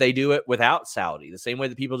way that they do it without Saudi. The same way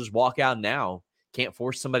that people just walk out now. Can't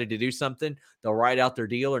force somebody to do something. They'll write out their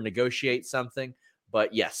deal or negotiate something.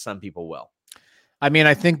 But yes, some people will. I mean,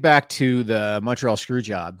 I think back to the Montreal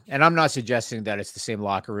Screwjob, and I'm not suggesting that it's the same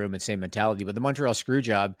locker room and same mentality, but the Montreal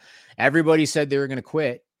Screwjob, everybody said they were going to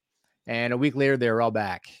quit, and a week later they were all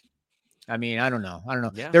back. I mean, I don't know.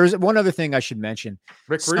 Yeah. There was one other thing I should mention.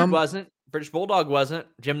 Rick Rude wasn't. British Bulldog wasn't.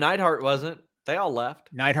 Jim Neidhart wasn't. They all left.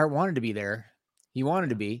 Neidhart wanted to be there. He wanted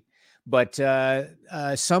to be. But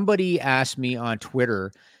somebody asked me on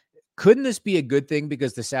Twitter, couldn't this be a good thing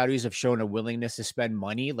because the Saudis have shown a willingness to spend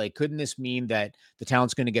money? Like, couldn't this mean that the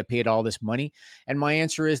talent's going to get paid all this money? And my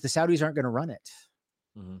answer is the Saudis aren't going to run it.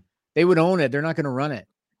 Mm-hmm. They would own it. They're not going to run it.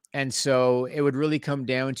 And so it would really come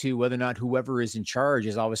down to whether or not whoever is in charge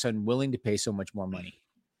is all of a sudden willing to pay so much more money.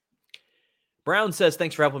 Brown says,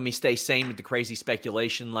 thanks for helping me stay sane with the crazy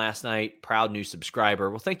speculation last night. Proud new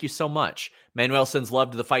subscriber. Well, thank you so much. Manuel sends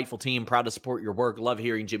love to the Fightful team. Proud to support your work. Love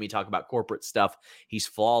hearing Jimmy talk about corporate stuff. He's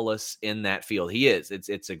flawless in that field. He is.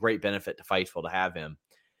 It's a great benefit to Fightful to have him.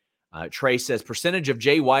 Trey says, percentage of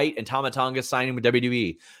Jay White and Tama Tonga signing with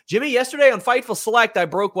WWE. Jimmy, yesterday on Fightful Select, I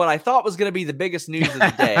broke what I thought was going to be the biggest news of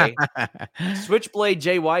the day. Switchblade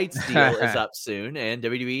Jay White's deal is up soon, and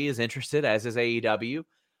WWE is interested, as is AEW.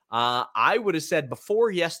 I would have said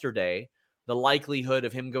before yesterday, the likelihood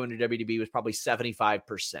of him going to WWE was probably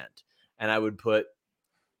 75%. And I would put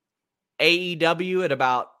AEW at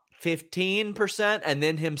about 15%, and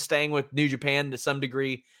then him staying with New Japan to some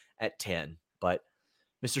degree at 10%. But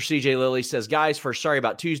Mr. CJ Lilly says, guys, first, sorry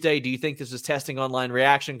about Tuesday. Do you think this is testing online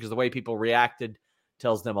reaction? Because the way people reacted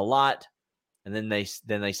tells them a lot. And then they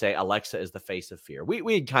say Alexa is the face of fear.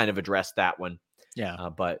 We had kind of addressed that one. Yeah.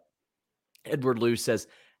 But Edward Lou says,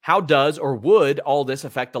 how does or would all this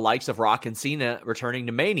affect the likes of Rock and Cena returning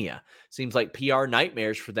to Mania? Seems like PR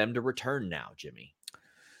nightmares for them to return now, Jimmy.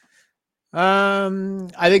 I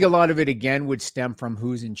think a lot of it, again, would stem from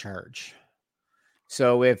who's in charge.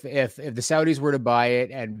 So if the Saudis were to buy it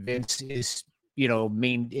and Vince is,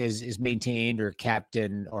 is maintained or kept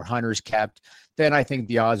or Hunter's kept, then I think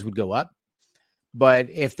the odds would go up. But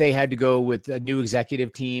if they had to go with a new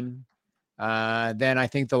executive team, then I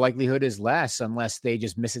think the likelihood is less unless they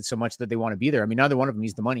just miss it so much that they want to be there. I mean, neither one of them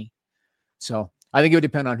needs the money. So I think it would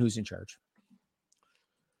depend on who's in charge.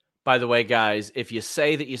 By the way, guys, if you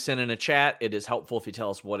say that you sent in a chat, it is helpful if you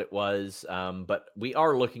tell us what it was. But we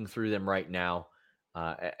are looking through them right now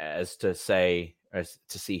as to see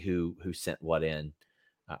who sent what in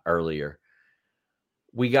earlier.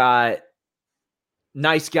 We got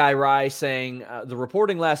Nice Guy Rye saying, the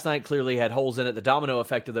reporting last night clearly had holes in it. The domino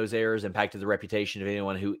effect of those errors impacted the reputation of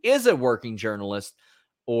anyone who is a working journalist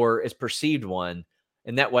or is perceived one.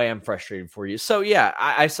 And that way I'm frustrated for you. So yeah,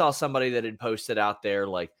 I saw somebody that had posted out there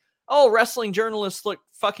like, oh, wrestling journalists look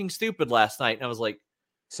fucking stupid last night. And I was like,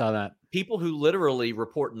 saw that. People who literally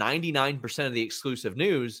report 99% of the exclusive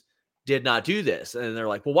news did not do this. And they're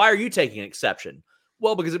like, well, why are you taking exception?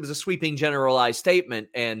 Well, because it was a sweeping generalized statement.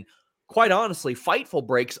 And quite honestly, Fightful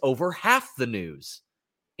breaks over half the news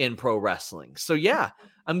in pro wrestling. So yeah,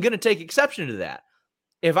 I'm going to take exception to that.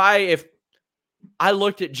 If I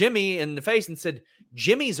looked at Jimmy in the face and said,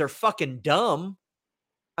 Jimmys are fucking dumb.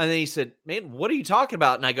 And then he said, man, what are you talking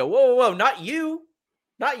about? And I go, whoa, not you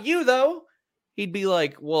though. He'd be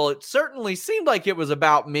like, well, it certainly seemed like it was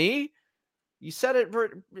about me. You said it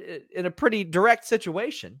in a pretty direct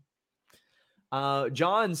situation.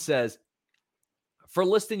 John says, for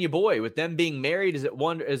listing your boy. With them being married, is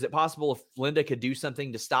it possible if Linda could do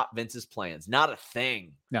something to stop Vince's plans? Not a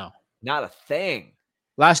thing. No. Not a thing.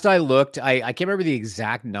 Last I looked, I can't remember the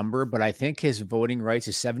exact number, but I think his voting rights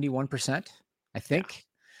is 71%. I think. Yeah.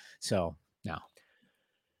 So, no.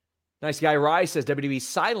 Nice guy Rye says WWE's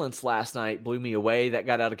silence last night blew me away. That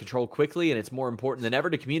got out of control quickly, and it's more important than ever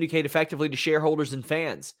to communicate effectively to shareholders and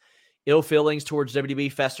fans. Ill feelings towards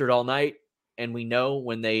WWE festered all night, and we know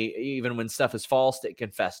even when stuff is false, it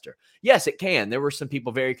can fester. Yes, it can. There were some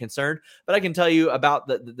people very concerned, but I can tell you about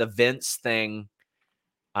the Vince thing.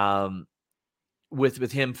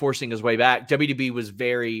 With him forcing his way back, WWE was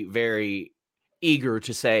very, very eager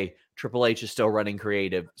to say Triple H is still running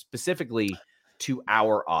creative, specifically to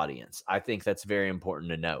our audience. I think that's very important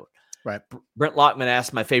to note. Right. Brent Lockman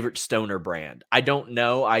asked my favorite stoner brand. I don't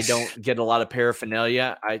know. I don't get a lot of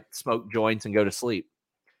paraphernalia. I smoke joints and go to sleep.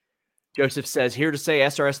 Joseph says, here to say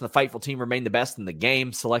SRS and the Fightful team remain the best in the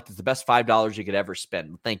game. Selected the best $5 you could ever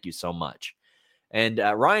spend. Thank you so much. And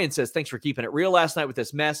Ryan says, thanks for keeping it real last night with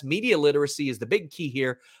this mess. Media literacy is the big key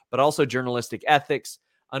here, but also journalistic ethics.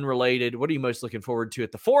 Unrelated, what are you most looking forward to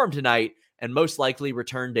at the Forum tonight and most likely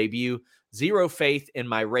return debut? Zero faith in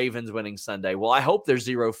my Ravens winning Sunday. Well, I hope there's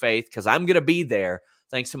zero faith because I'm going to be there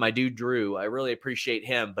thanks to my dude, Drew. I really appreciate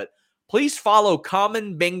him. But please follow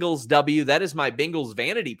Common Bengals W. That is my Bengals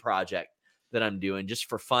vanity project that I'm doing just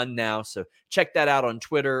for fun now. So check that out on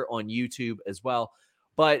Twitter, on YouTube as well.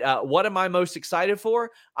 But what am I most excited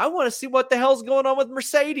for? I want to see what the hell's going on with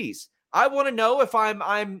Mercedes. I want to know if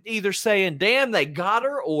I'm either saying, damn, they got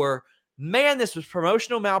her, or man, this was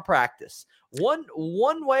promotional malpractice.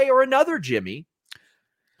 One way or another, Jimmy,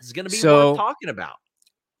 is going to be worth talking about.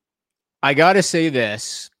 I got to say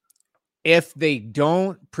this. If they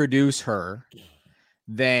don't produce her,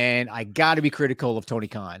 then I got to be critical of Tony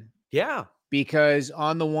Khan. Yeah. Because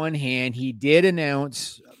on the one hand, they did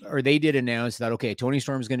announce that, okay, Toni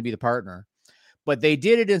Storm is going to be the partner, but they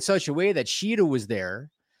did it in such a way that Shida was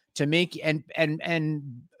there to make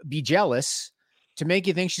and be jealous, to make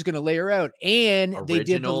you think she's going to lay her out. And originals, they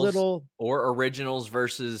did the little originals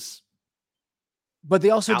versus, but they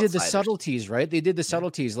also outsiders. did the subtleties, right? They did the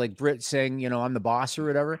subtleties, like Britt saying, I'm the boss or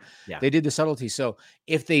whatever. Yeah. They did the subtleties. So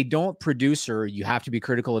if they don't produce her, you have to be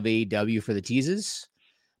critical of AEW for the teases.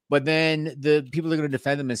 But then the people are going to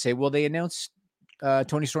defend them and say, well, they announced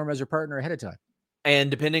Toni Storm as her partner ahead of time.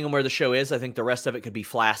 And depending on where the show is, I think the rest of it could be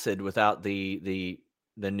flaccid without the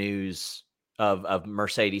news of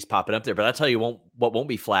Mercedes popping up there. But I'll tell you what won't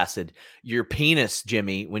be flaccid. Your penis,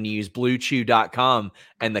 Jimmy, when you use BlueChew.com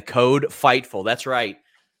and the code FIGHTFUL. That's right.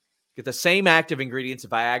 Get the same active ingredients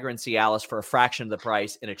of Viagra and Cialis for a fraction of the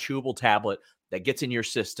price in a chewable tablet that gets in your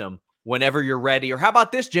system whenever you're ready. Or how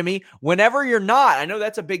about this, Jimmy? Whenever you're not. I know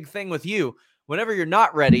that's a big thing with you. Whenever you're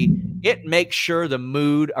not ready, it makes sure the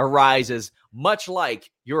mood arises, much like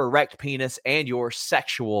your erect penis and your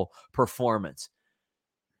sexual performance.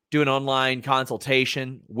 Do an online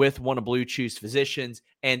consultation with one of Blue Chew's physicians,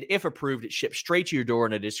 and if approved, it ships straight to your door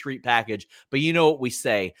in a discreet package. But you know what we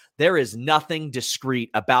say, there is nothing discreet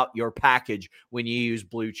about your package when you use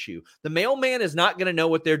Blue Chew. The mailman is not going to know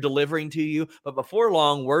what they're delivering to you, but before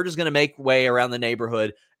long, word is going to make way around the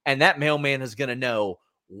neighborhood, and that mailman is going to know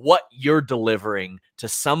what you're delivering to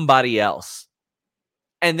somebody else.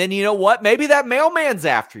 And then you know what? Maybe that mailman's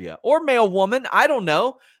after you, or mailwoman. I don't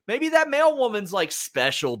know. Maybe that mailwoman's like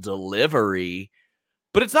special delivery,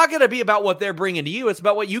 but it's not going to be about what they're bringing to you. It's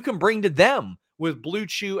about what you can bring to them with Blue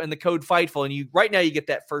Chew and the code FIGHTFUL. And right now you get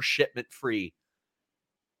that first shipment free.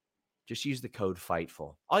 Just use the code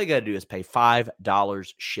FIGHTFUL. All you got to do is pay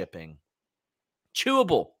 $5 shipping.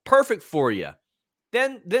 Chewable, perfect for you.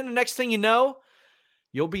 Then the next thing you know,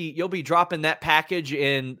 you'll be dropping that package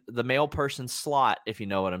in the mail person's slot, if you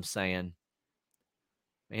know what I'm saying.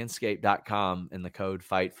 Manscaped.com and the code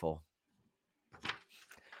FIGHTFUL.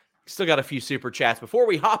 Still got a few super chats before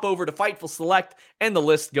we hop over to Fightful Select, and the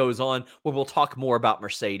list goes on where we'll talk more about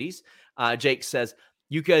Mercedes. Jake says,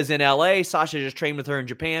 Yuka's in LA. Sasha just trained with her in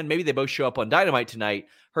Japan. Maybe they both show up on Dynamite tonight.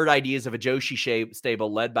 Heard ideas of a Joshi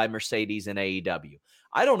stable led by Mercedes and AEW.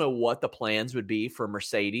 I don't know what the plans would be for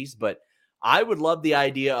Mercedes, but I would love the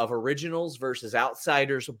idea of originals versus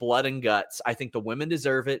outsiders, blood and guts. I think the women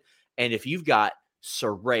deserve it. And if you've got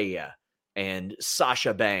Saraya and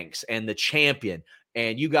Sasha Banks and the champion,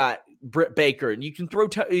 and you got Britt Baker, and you can throw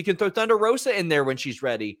Thunder Rosa in there when she's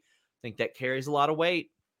ready, I think that carries a lot of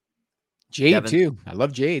weight. Jade Devin, too. I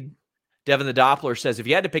love Jade. Devin the Doppler says, if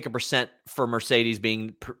you had to pick a percent for Mercedes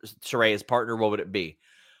being Saraya's partner, what would it be?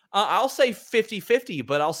 I'll say 50-50,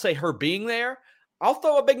 but I'll say her being there, I'll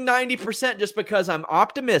throw a big 90% just because I'm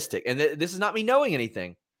optimistic. And this is not me knowing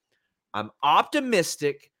anything. I'm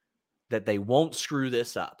optimistic that they won't screw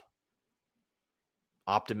this up.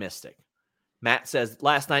 Optimistic. Matt says,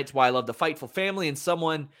 last night's why I love the Fightful family and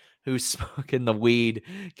someone who's smoking the weed.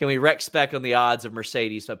 Can we rec spec on the odds of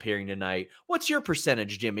Mercedes appearing tonight? What's your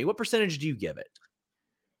percentage, Jimmy? What percentage do you give it?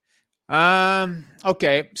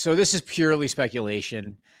 Okay, so this is purely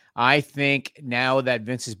speculation. I think now that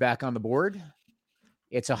Vince is back on the board,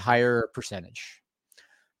 it's a higher percentage.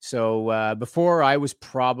 So before I was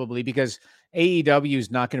probably, because AEW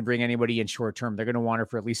is not going to bring anybody in short term. They're going to want her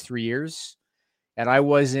for at least 3 years. And I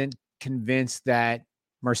wasn't convinced that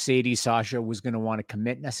Mercedes Sasha was going to want to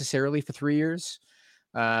commit necessarily for 3 years.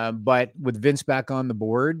 But with Vince back on the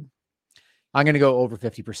board, I'm going to go over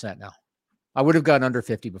 50% now. I would have gone under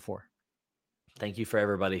 50 before. Thank you for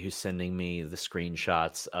everybody who's sending me the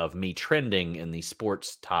screenshots of me trending in the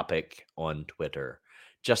sports topic on Twitter.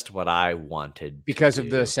 Just what I wanted. Because of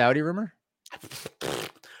the Saudi rumor?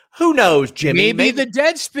 Who knows, Jimmy? Maybe the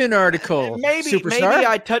Deadspin article. Maybe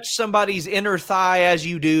I touched somebody's inner thigh as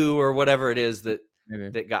you do, or whatever it is that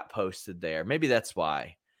got posted there. Maybe that's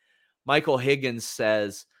why. Michael Higgins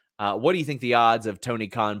says, what do you think the odds of Tony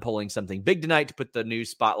Khan pulling something big tonight to put the news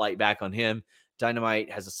spotlight back on him?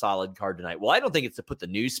 Dynamite has a solid card tonight. Well, I don't think it's to put the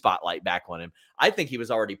news spotlight back on him. I think he was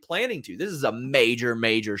already planning to. This is a major,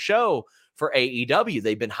 major show for AEW.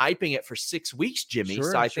 They've been hyping it for 6 weeks, Jimmy.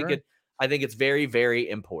 Sure, so I think it's very, very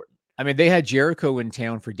important. I mean, they had Jericho in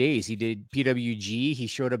town for days. He did PWG. He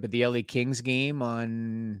showed up at the LA Kings game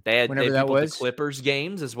on whenever that was. The Clippers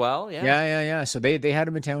games as well. Yeah. So they had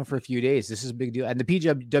him in town for a few days. This is a big deal. And the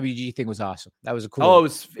PWG thing was awesome. That was a cool. Oh,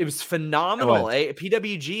 it was phenomenal.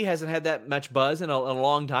 PWG hasn't had that much buzz in a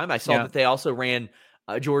long time. I saw that they also ran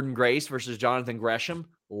Jordan Grace versus Jonathan Gresham.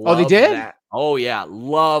 Oh, they did? That. Oh, yeah.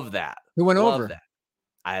 Love that. Who went over? That.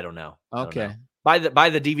 I don't know. Okay. Buy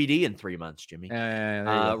the DVD in 3 months, Jimmy.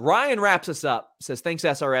 Ryan wraps us up. Says, thanks,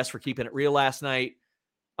 SRS, for keeping it real last night.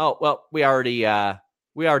 Oh, well, we already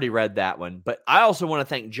read that one. But I also want to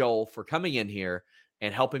thank Joel for coming in here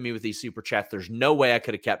and helping me with these super chats. There's no way I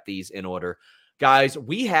could have kept these in order. Guys,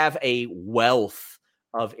 we have a wealth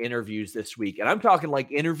of interviews this week. And I'm talking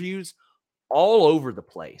like interviews all over the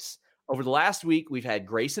place. Over the last week, we've had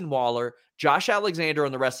Grayson Waller, Josh Alexander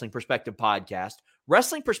on the Wrestling Perspective podcast.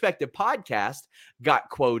 Wrestling Perspective podcast got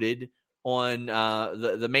quoted on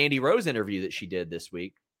the Mandy Rose interview that she did this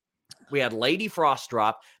week. We had Lady Frost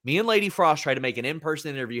drop. Me and Lady Frost tried to make an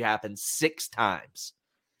in-person interview happen 6 times.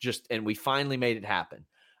 And we finally made it happen.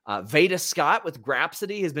 Veda Scott with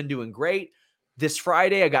Grapsody has been doing great. This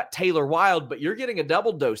Friday, I got Taylor Wilde, but you're getting a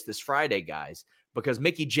double dose this Friday, guys, because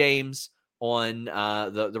Mickie James on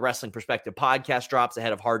the Wrestling Perspective podcast drops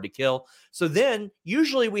ahead of Hard to Kill. So then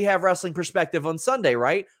usually we have Wrestling Perspective on Sunday,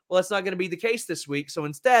 right? Well, that's not going to be the case this week. So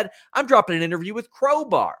instead, I'm dropping an interview with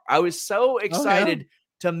Crowbar. I was so excited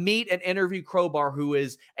to meet and interview Crowbar, who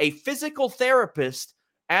is a physical therapist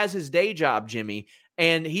as his day job, Jimmy.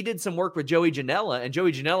 And he did some work with Joey Janela, and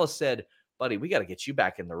Joey Janela said, buddy, we got to get you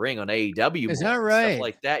back in the ring on AEW. Is that right? Stuff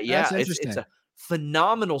like that. Yeah, it's a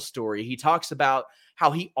phenomenal story. He talks about how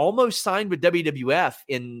he almost signed with WWF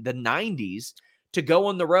in the 90s to go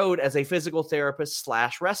on the road as a physical therapist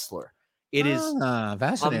 / wrestler. It is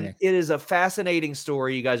fascinating. It is a fascinating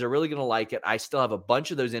story. You guys are really going to like it. I still have a bunch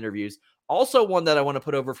of those interviews. Also, one that I want to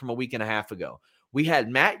put over from a week and a half ago. We had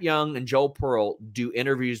Matt Young and Joel Pearl do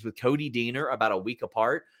interviews with Cody Deaner about a week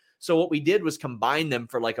apart. So what we did was combine them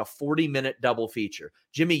for like a 40-minute double feature.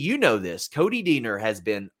 Jimmy, you know this. Cody Deaner has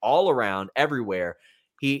been all around everywhere.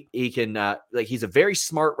 He can he's a very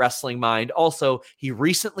smart wrestling mind. Also, he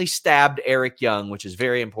recently stabbed Eric Young, which is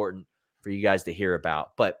very important for you guys to hear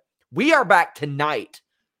about. But we are back tonight,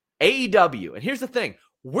 AEW. And here's the thing.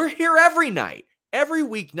 We're here every night. Every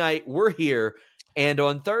weeknight, we're here. And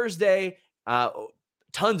on Thursday,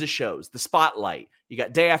 tons of shows. The Spotlight. You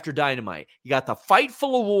got Day After Dynamite. You got the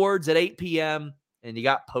Fightful Awards at 8 p.m. And you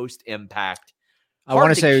got Post Impact.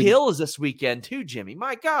 Hard to Kill is this weekend too, Jimmy.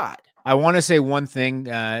 My God. I want to say one thing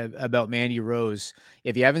about Mandy Rose.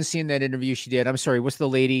 If you haven't seen that interview she did, I'm sorry, what's the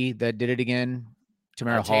lady that did it again?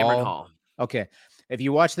 Tamara Hall. Okay. If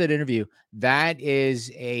you watch that interview, that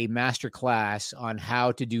is a master class on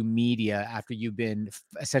how to do media after you've been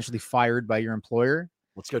essentially fired by your employer.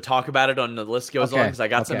 Let's go talk about it on the list goes on because I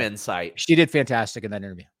got some insight. She did fantastic in that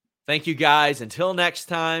interview. Thank you, guys. Until next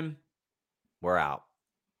time, we're out.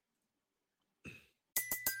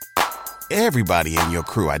 Everybody in your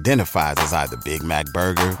crew identifies as either Big Mac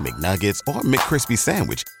Burger, McNuggets, or McCrispy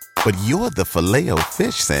Sandwich. But you're the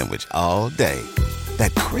Filet-O-Fish Sandwich all day.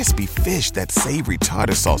 That crispy fish, that savory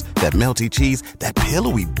tartar sauce, that melty cheese, that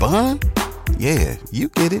pillowy bun. Yeah, you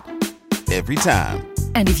get it. Every time.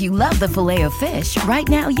 And if you love the Filet-O-Fish, right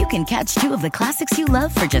now you can catch 2 of the classics you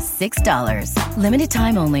love for just $6. Limited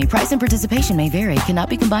time only. Price and participation may vary. Cannot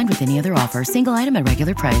be combined with any other offer. Single item at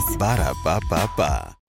regular price. Ba-da-ba-ba-ba.